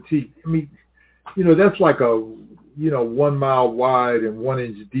kind of critique, that's like a, 1 mile wide and 1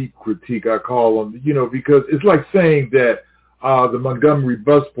 inch deep critique, I call them, because it's like saying that the Montgomery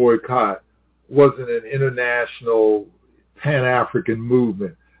bus boycott wasn't an international Pan-African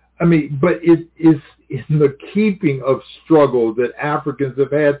movement. But it is in the keeping of struggle that Africans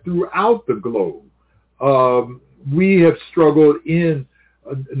have had throughout the globe. We have struggled in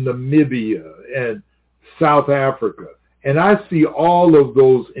Namibia and South Africa, and I see all of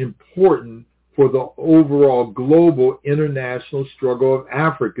those important for the overall global international struggle of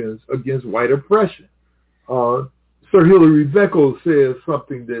Africans against white oppression. Sir Hilary Beckles says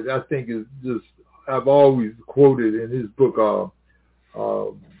something that I think is just, I've always quoted in his book, I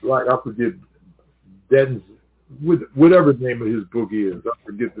forget, Denton's, whatever the name of his book is, I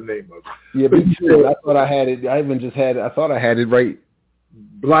forget the name of it. Yeah, but he said, I thought I had it, I thought I had it right.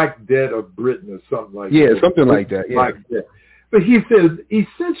 Black Debt of Britain or something like that. Yeah, something like that, yeah. Black Debt. But he says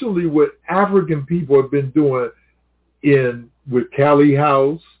essentially what African people have been doing with Cali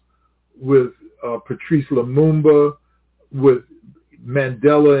House, with Patrice Lumumba, with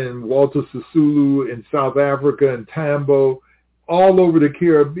Mandela and Walter Sisulu in South Africa and Tambo, all over the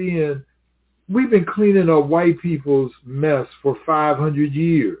Caribbean, we've been cleaning up white people's mess for 500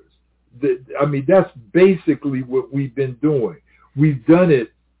 years. That's basically what we've been doing. We've done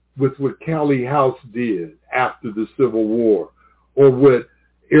it with what Cali House did after the Civil War, or what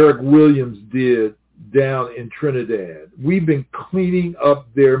Eric Williams did down in Trinidad. We've been cleaning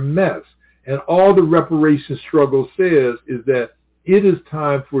up their mess. And all the reparation struggle says is that it is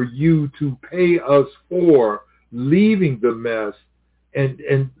time for you to pay us for leaving the mess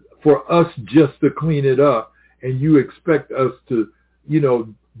and for us just to clean it up. And you expect us to,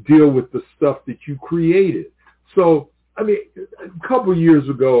 deal with the stuff that you created. So, a couple of years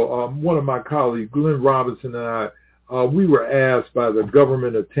ago, one of my colleagues, Glenn Robinson, and I, we were asked by the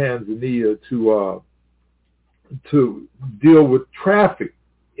government of Tanzania to to deal with traffic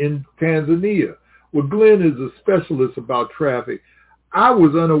in Tanzania. Well, Glenn is a specialist about traffic. I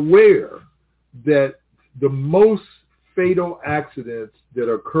was unaware that the most fatal accidents that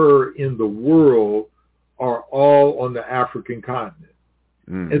occur in the world are all on the African continent.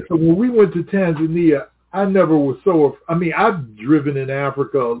 And so when we went to Tanzania, I never was so, I've driven in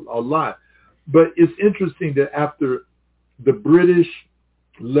Africa a lot, but it's interesting that after the British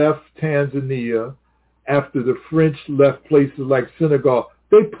left Tanzania, after the French left places like Senegal,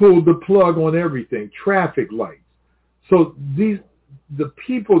 they pulled the plug on everything, traffic lights. So the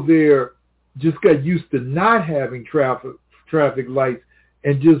people there just got used to not having traffic lights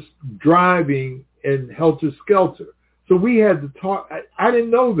and just driving in helter-skelter. So we had to talk. I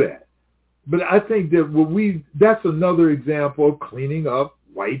didn't know that. But I think that that's another example of cleaning up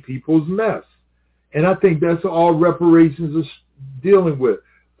white people's mess. And I think that's all reparations are dealing with.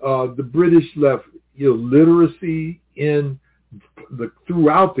 The British left literacy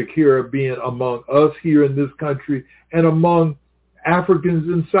throughout the Caribbean among us here in this country and among Africans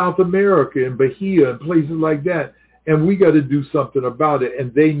in South America and Bahia and places like that. And we got to do something about it.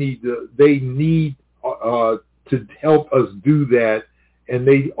 And they need to help us do that. And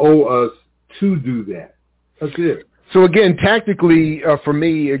they owe us to do that. That's it. So again, tactically, for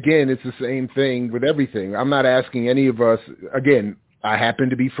me, again, it's the same thing with everything. I'm not asking any of us, again, I happen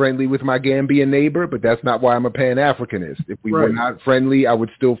to be friendly with my Gambian neighbor, but that's not why I'm a Pan-Africanist. If we were not friendly, I would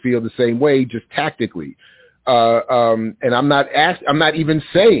still feel the same way, just tactically. And I'm not even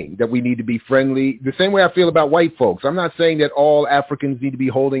saying that we need to be friendly the same way I feel about white folks. I'm not saying that all Africans need to be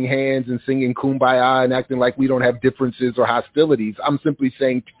holding hands and singing Kumbaya and acting like we don't have differences or hostilities. I'm simply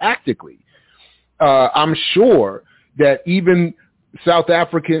saying tactically. I'm sure that even South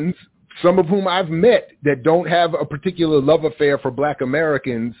Africans, some of whom I've met that don't have a particular love affair for Black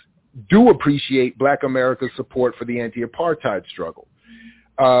Americans, do appreciate Black America's support for the anti-apartheid struggle.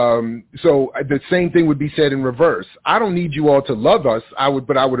 So the same thing would be said in reverse. I don't need you all to love us.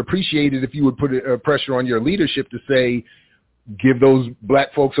 But I would appreciate it if you would put pressure on your leadership to say, give those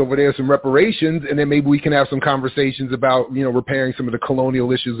Black folks over there some reparations, and then maybe we can have some conversations about, repairing some of the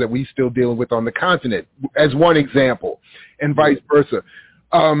colonial issues that we still dealing with on the continent, as one example, and vice versa.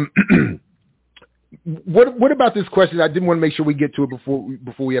 What about this question? I didn't want to make sure we get to it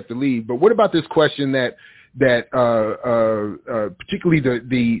before we have to leave, but what about this question that particularly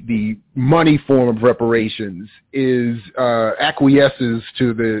the money form of reparations is acquiesces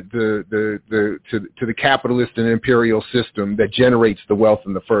to the capitalist and imperial system that generates the wealth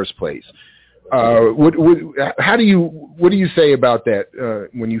in the first place. What do you say about that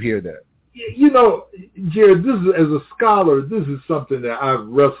when you hear that? Jared, this is, as a scholar, this is something that I've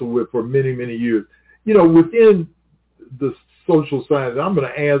wrestled with for many, many years. Within the social science, I'm going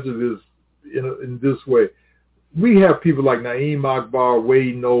to answer this in this way. We have people like Naeem Akbar,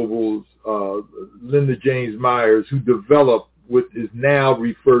 Wade Nobles, Linda James Myers, who developed what is now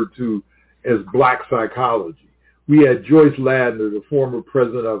referred to as Black psychology. We had Joyce Ladner, the former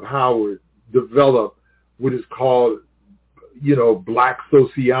president of Howard, develop what is called, Black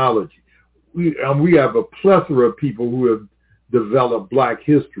sociology. We have a plethora of people who have developed Black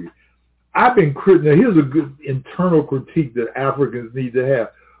history. I've been critical. Now, here's a good internal critique that Africans need to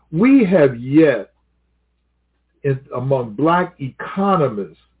have. We have yet, among Black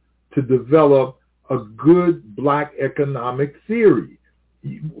economists, to develop a good Black economic theory.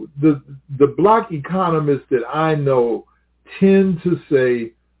 The Black economists that I know tend to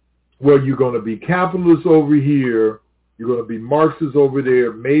say, well, you're going to be capitalist over here, you're going to be Marxist over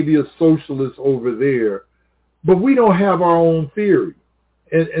there, maybe a socialist over there, but we don't have our own theory.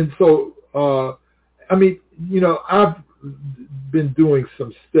 And so, I've been doing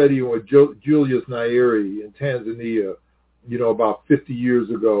some study on Julius Nyerere in Tanzania, about 50 years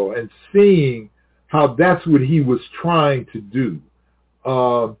ago, and seeing how that's what he was trying to do.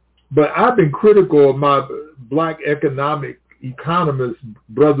 But I've been critical of my Black economist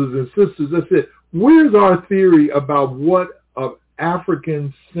brothers and sisters. I said, where's our theory about what an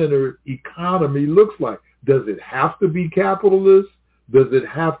African-centered economy looks like? Does it have to be capitalist? Does it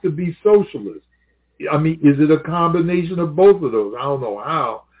have to be socialist? Is it a combination of both of those? I don't know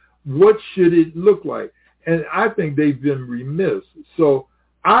how. What should it look like? And I think they've been remiss. So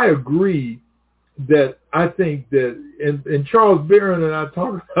I agree that I think that, and Charles Barron and I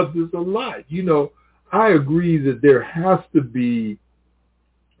talk about this a lot, I agree that there has to be,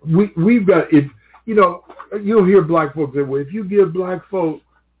 we've got, you'll hear Black folks say, well, if you give Black folks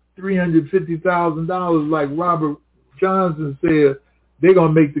 $350,000 like Robert Johnson said, they're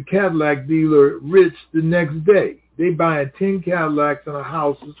going to make the Cadillac dealer rich the next day. They buying 10 Cadillacs and a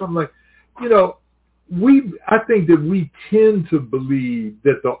house or something like, I think that we tend to believe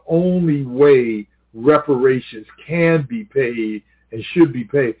that the only way reparations can be paid and should be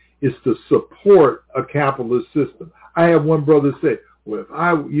paid is to support a capitalist system. I had one brother say, well, if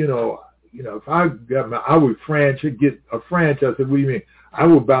I would get a franchise. I said, what do you mean? I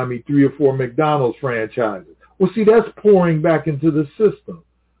would buy me 3 or 4 McDonald's franchises. Well, see, that's pouring back into the system.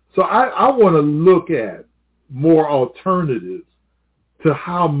 So I want to look at more alternatives to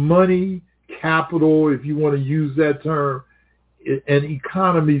how money, capital, if you want to use that term, and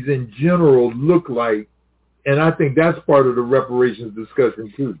economies in general look like. And I think that's part of the reparations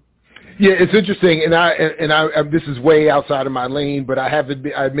discussion too. Yeah, it's interesting, and I this is way outside of my lane, but I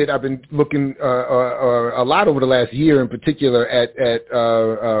admit I've been looking a lot over the last year, in particular, at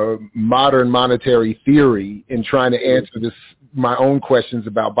modern monetary theory and trying to answer my own questions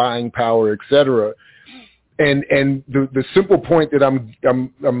about buying power, et cetera. And the simple point that I'm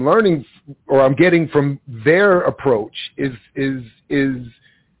learning, or I'm getting from their approach is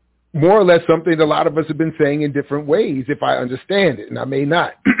more or less something that a lot of us have been saying in different ways, if I understand it, and I may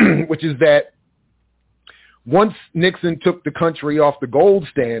not, which is that once Nixon took the country off the gold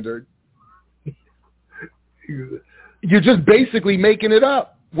standard, you're just basically making it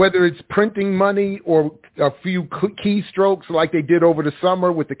up, whether it's printing money or a few keystrokes like they did over the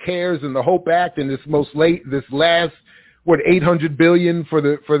summer with the CARES and the HOPE Act and this last $800 billion for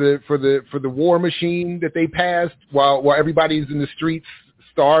the war machine that they passed while everybody's in the streets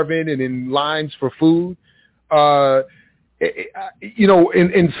starving and in lines for food.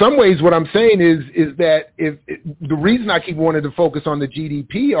 In some ways, what I'm saying is that the reason I keep wanting to focus on the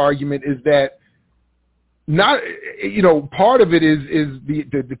GDP argument is that part of it is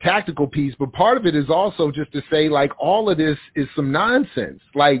the tactical piece, but part of it is also just to say, like, all of this is some nonsense.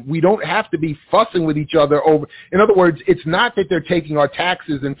 Like, we don't have to be fussing with each other over. In other words, it's not that they're taking our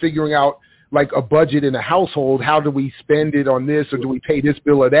taxes and figuring out, like, a budget in a household. How do we spend it on this, or do we pay this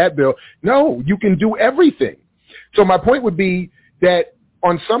bill or that bill? No, you can do everything. So my point would be that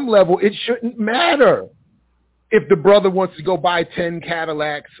on some level, it shouldn't matter if the brother wants to go buy 10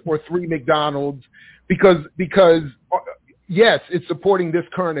 Cadillacs or 3 McDonald's, because yes, it's supporting this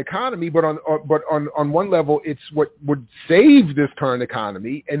current economy, but on one level, it's what would save this current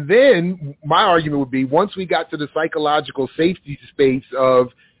economy. And then my argument would be, once we got to the psychological safety space of,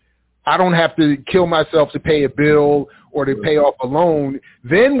 I don't have to kill myself to pay a bill or to pay off a loan,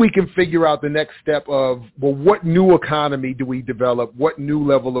 then we can figure out the next step of, well, what new economy do we develop? What new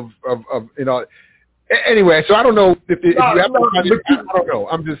level of Anyway, so I don't know if you have I don't know.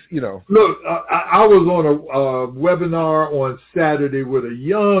 I'm just, Look, I was on a webinar on Saturday with a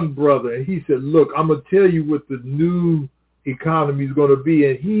young brother, and he said, look, I'm going to tell you what the new economy is going to be.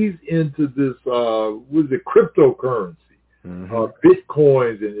 And he's into this, cryptocurrency,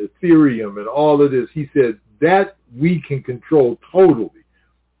 Bitcoins and Ethereum and all of this. He said that we can control totally.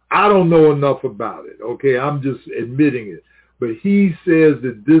 I don't know enough about it, okay? I'm just admitting it. But he says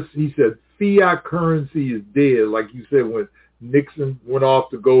that he said, fiat currency is dead, like you said when Nixon went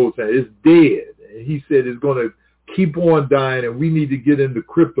off the gold standard. It's dead. And he said it's going to keep on dying, and we need to get into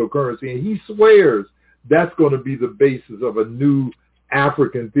cryptocurrency. And he swears that's going to be the basis of a new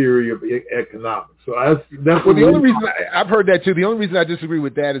African theory of economics. So that's well, the only reason I've heard that too. The only reason I disagree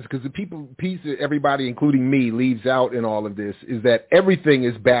with that is because the piece that everybody, including me, leaves out in all of this is that everything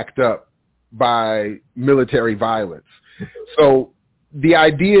is backed up by military violence. So the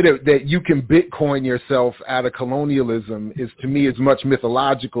idea that you can Bitcoin yourself out of colonialism is, to me, as much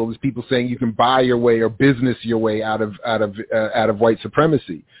mythological as people saying you can buy your way or business your way out of white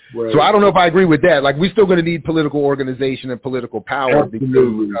supremacy. Right. So I don't know if I agree with that. Like, we're still going to need political organization and political power.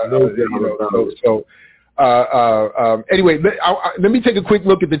 Anyway, let me take a quick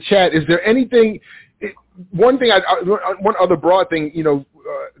look at the chat. Is there anything? One other broad thing,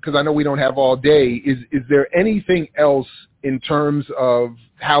 because I know we don't have all day, is there anything else in terms of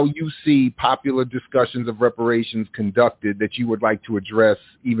how you see popular discussions of reparations conducted that you would like to address,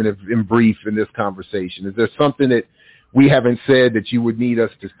 even if in brief, in this conversation? Is there something that we haven't said that you would need us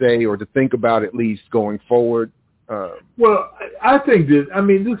to say or to think about, at least going forward? Well, I think that,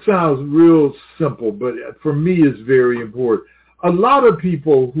 this sounds real simple, but for me it's very important. A lot of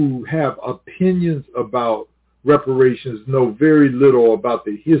people who have opinions about reparations know very little about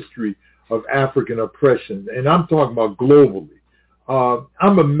the history of African oppression, and I'm talking about globally.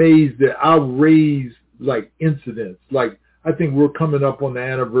 I'm amazed that I'll raise incidents. Like, I think we're coming up on the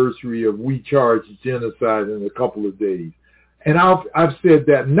anniversary of We Charge Genocide in a couple of days. And I've said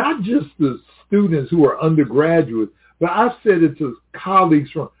that not just to students who are undergraduates, but I've said it to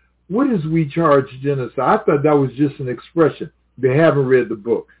colleagues from, what is We Charge Genocide? I thought that was just an expression. They haven't read the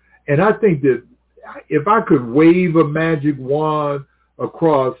book. And I think that if I could wave a magic wand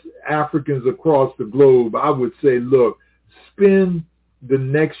across Africans across the globe, I would say, look, spend the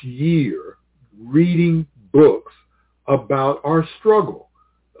next year reading books about our struggle.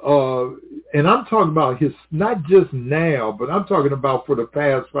 And I'm talking about not just now, but I'm talking about for the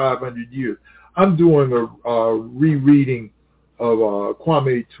past 500 years. I'm doing a rereading of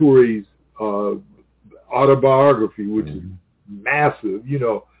Kwame Ture's autobiography, which is massive,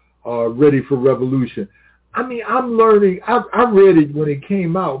 Ready for Revolution. I mean, I'm learning. I read it when it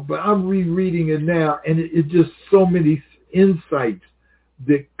came out, but I'm rereading it now, and it's just so many insights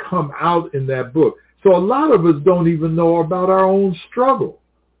that come out in that book. So a lot of us don't even know about our own struggle.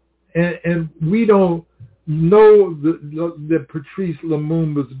 And we don't know that Patrice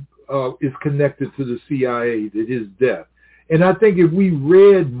Lumumba is connected to the CIA, to his death. And I think if we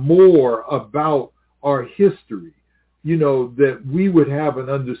read more about our history, that we would have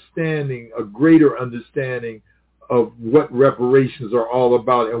a greater understanding of what reparations are all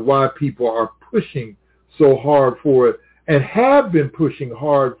about and why people are pushing so hard for it and have been pushing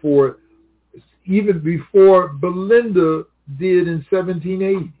hard for it even before Belinda did in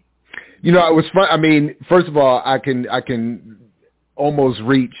 1780. It was fun. I mean, first of all, I can almost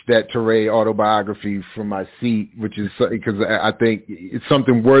reach that Touré autobiography from my seat, which is because I think it's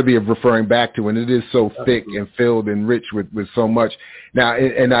something worthy of referring back to, and it is so thick and filled and rich with so much. Now,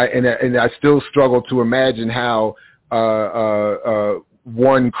 and I still struggle to imagine how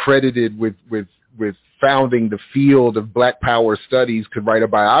one credited with founding the field of Black Power studies could write a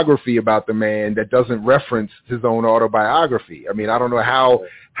biography about the man that doesn't reference his own autobiography. I mean, I don't know how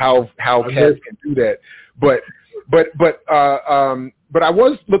cats can do that, but I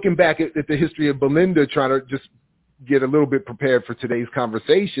was looking back at the history of Belinda, trying to just get a little bit prepared for today's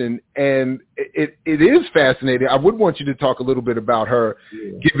conversation, and it is fascinating. I would want you to talk a little bit about her,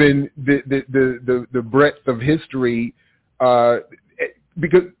 given the breadth of history,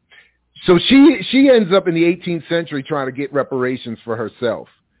 because so she ends up in the 18th century trying to get reparations for herself.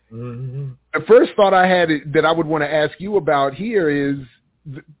 Mm-hmm. The first thought I had that I would want to ask you about here is,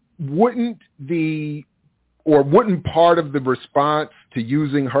 wouldn't part of the response to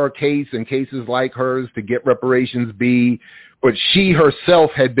using her case and cases like hers to get reparations be, but she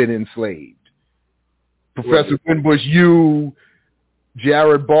herself had been enslaved? Professor Winbush, you,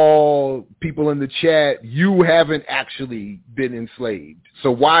 Jared Ball, people in the chat, you haven't actually been enslaved. So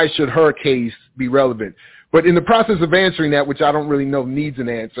why should her case be relevant? But in the process of answering that, which I don't really know needs an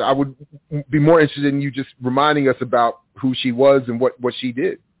answer, I would be more interested in you just reminding us about who she was and what she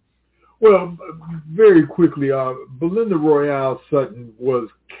did. Well, very quickly, Belinda Royale Sutton was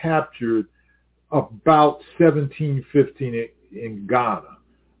captured about 1715 in Ghana.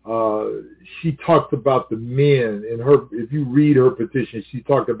 She talked about the men if you read her petition, she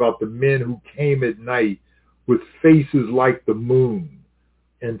talked about the men who came at night with faces like the moon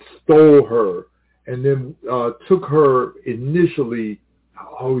and stole her, and then took her initially, I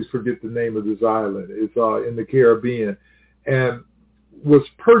always forget the name of this island, it's in the Caribbean, and was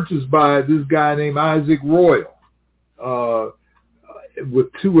purchased by this guy named Isaac Royal, with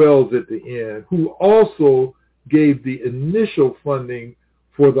 2 L's at the end, who also gave the initial funding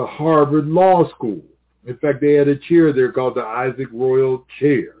for the Harvard Law School. In fact, they had a chair there called the Isaac Royal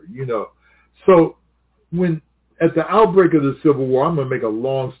Chair, So when at the outbreak of the Civil War, I'm going to make a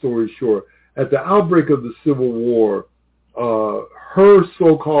long story short, at the outbreak of the Civil War, her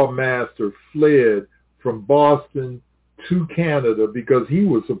so-called master fled from Boston to Canada because he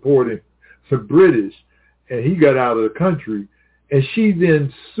was supporting the British, and he got out of the country. And she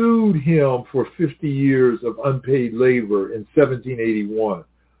then sued him for 50 years of unpaid labor in 1781.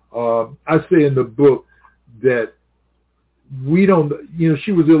 I say in the book that we don't,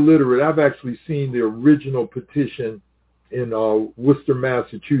 she was illiterate. I've actually seen the original petition in Worcester,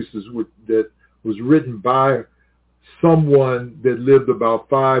 Massachusetts, that was written by someone that lived about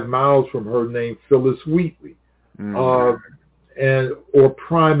 5 miles from her named Phyllis Wheatley. Mm-hmm. Or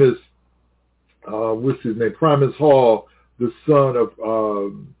Primus, what's his name? Primus Hall, the son of,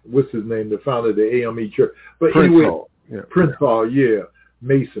 what's his name, the founder of the AME Church. But Prince anyway, Hall. Yeah. Prince Hall, yeah,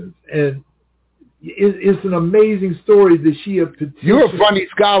 Masons. And it's an amazing story that she had petitioned. You're a funny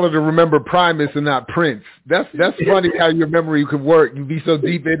scholar to remember Primus and not Prince. That's funny how your memory could work. You'd be so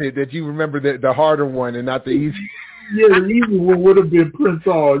deep in it that you remember the harder one and not the easy. Yeah, the easy one would have been Prince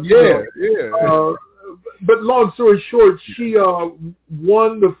Hall. Yeah. But long story short, she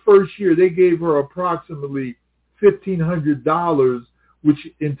won the first year. They gave her approximately $1,500, which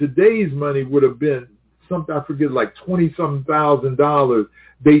in today's money would have been something, I forget, like $20-something thousand.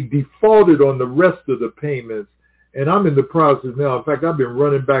 They defaulted on the rest of the payments, And I'm in the process now. In fact, I've been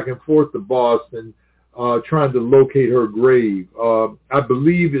running back and forth to Boston trying to locate her grave. I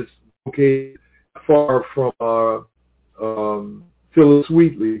believe it's located far from Phyllis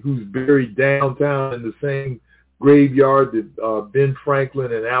Wheatley, who's buried downtown in the same graveyard that Ben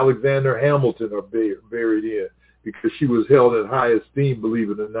Franklin and Alexander Hamilton are buried in, because she was held in high esteem, believe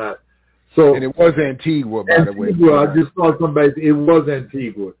it or not. So, and it was Antigua, by the way. I just saw somebody. It was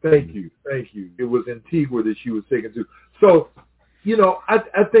Antigua. Thank you. It was Antigua that she was taken to. So,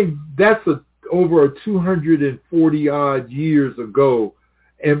 I think that's over 240 odd years ago,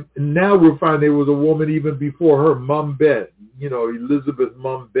 and now we're finding there was a woman even before her, Mumbet. Elizabeth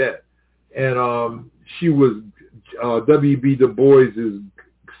Mumbet, and she was W.B. Du Bois's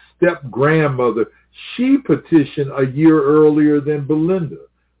step-grandmother. She petitioned a year earlier than Belinda.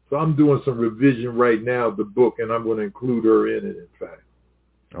 So I'm doing some revision right now of the book, and I'm going to include her in it, in fact.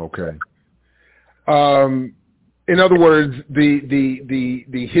 Okay. In other words,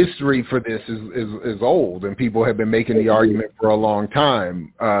 the history for this is old, and people have been making the argument for a long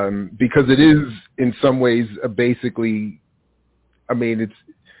time, because it is in some ways basically, it's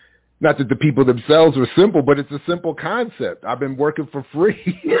not that the people themselves are simple, but it's a simple concept. I've been working for free.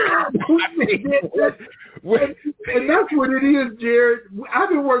 And that's what it is, Jared. I've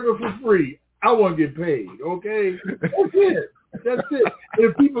been working for free. I want to get paid, okay? That's it. And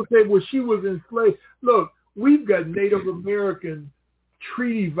if people say, well, she was enslaved. Look, we've got Native American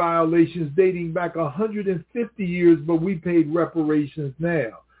treaty violations dating back 150 years, but we paid reparations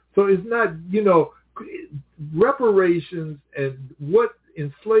now. So it's not, reparations and what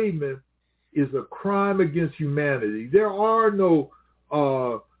enslavement is a crime against humanity. There are no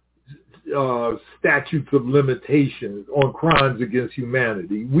statutes of limitations on crimes against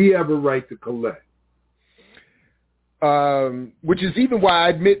humanity. We have a right to collect. Which is even why I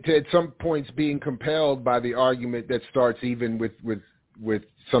admit to at some points being compelled by the argument that starts even with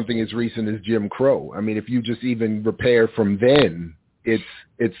something as recent as Jim Crow. If you just even repair from then, it's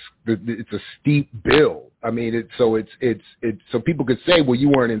a steep bill. So people could say, well, you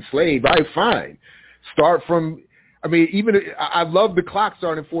weren't enslaved. All right, fine. Start from. I love the clock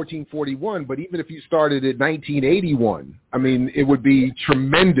starting in 1441, but even if you started at 1981, it would be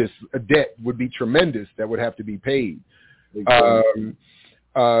tremendous. A debt would be tremendous that would have to be paid. Exactly.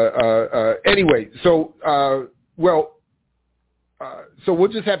 Anyway, so we'll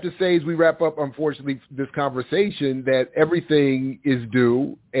just have to say as we wrap up, unfortunately, this conversation, that everything is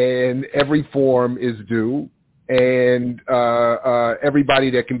due and every form is due. And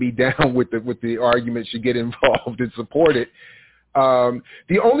everybody that can be down with the argument should get involved and support it. That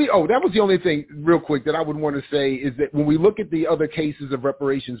was the only thing, real quick, that I would want to say is that when we look at the other cases of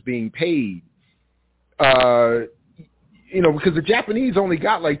reparations being paid, because the Japanese only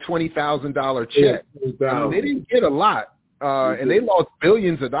got like $20,000 check. They didn't get a lot, and they lost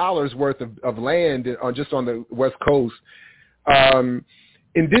billions of dollars worth of land just on the West Coast.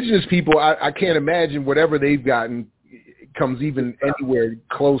 Indigenous people, I can't imagine whatever they've gotten comes even anywhere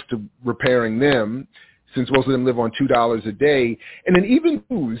close to repairing them, since most of them live on $2 a day. And then even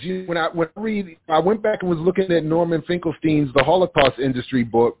Jews, when I went back and was looking at Norman Finkelstein's The Holocaust Industry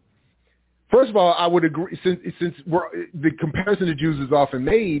book. First of all, I would agree, since the comparison to Jews is often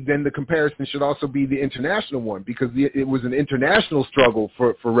made, then the comparison should also be the international one, because it was an international struggle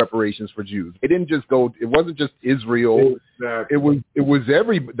for reparations for Jews. It didn't just go. It wasn't just Israel. Exactly. It was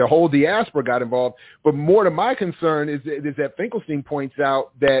the whole diaspora got involved. But more to my concern is that Finkelstein points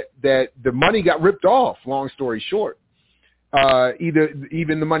out that the money got ripped off. Long story short.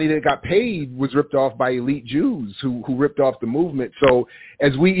 Even the money that got paid was ripped off by elite Jews who ripped off the movement. So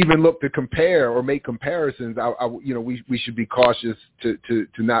as we even look to compare or make comparisons, we should be cautious to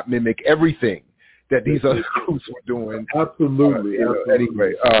not mimic everything that these other groups were doing. Absolutely.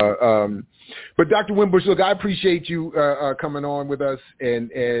 Anyway, but Dr. Winbush, look, I appreciate you coming on with us,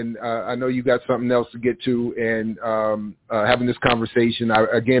 and I know you got something else to get to, and having this conversation. I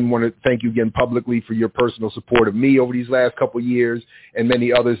again want to thank you again publicly for your personal support of me over these last couple of years, and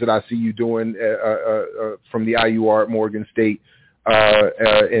many others that I see you doing from the IUR at Morgan State,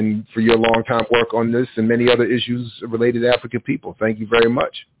 and for your long-time work on this and many other issues related to African people. Thank you very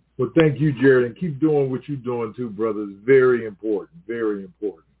much. Well, thank you, Jared, and keep doing what you're doing too, brother. It's very important, very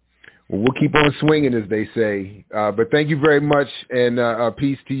important. Well, we'll keep on swinging, as they say. But thank you very much, and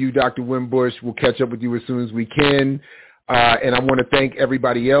peace to you, Dr. Winbush. We'll catch up with you as soon as we can. And I want to thank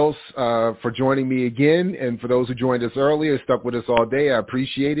everybody else for joining me again. And for those who joined us earlier, stuck with us all day, I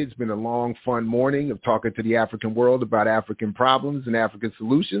appreciate it. It's been a long, fun morning of talking to the African world about African problems and African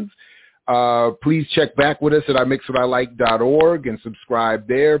solutions. Please check back with us at imixwhatilike.org and subscribe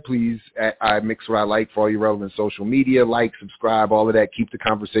there. Please, at I Mix What I Like for all your relevant social media. Like, subscribe, all of that. Keep the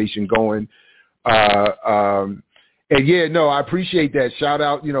conversation going. And yeah, no, I appreciate that. Shout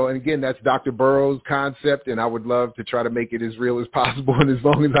out, and again, that's Dr. Burroughs' concept, and I would love to try to make it as real as possible. And as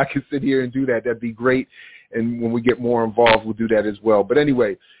long as I can sit here and do that, that'd be great. And when we get more involved, we'll do that as well. But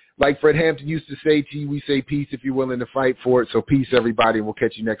anyway, like Fred Hampton used to say to you, we say peace if you're willing to fight for it. So peace, everybody, and we'll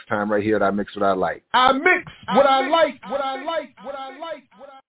catch you next time right here at I Mix What I Like. I mix what I like, what I like, what I like, what I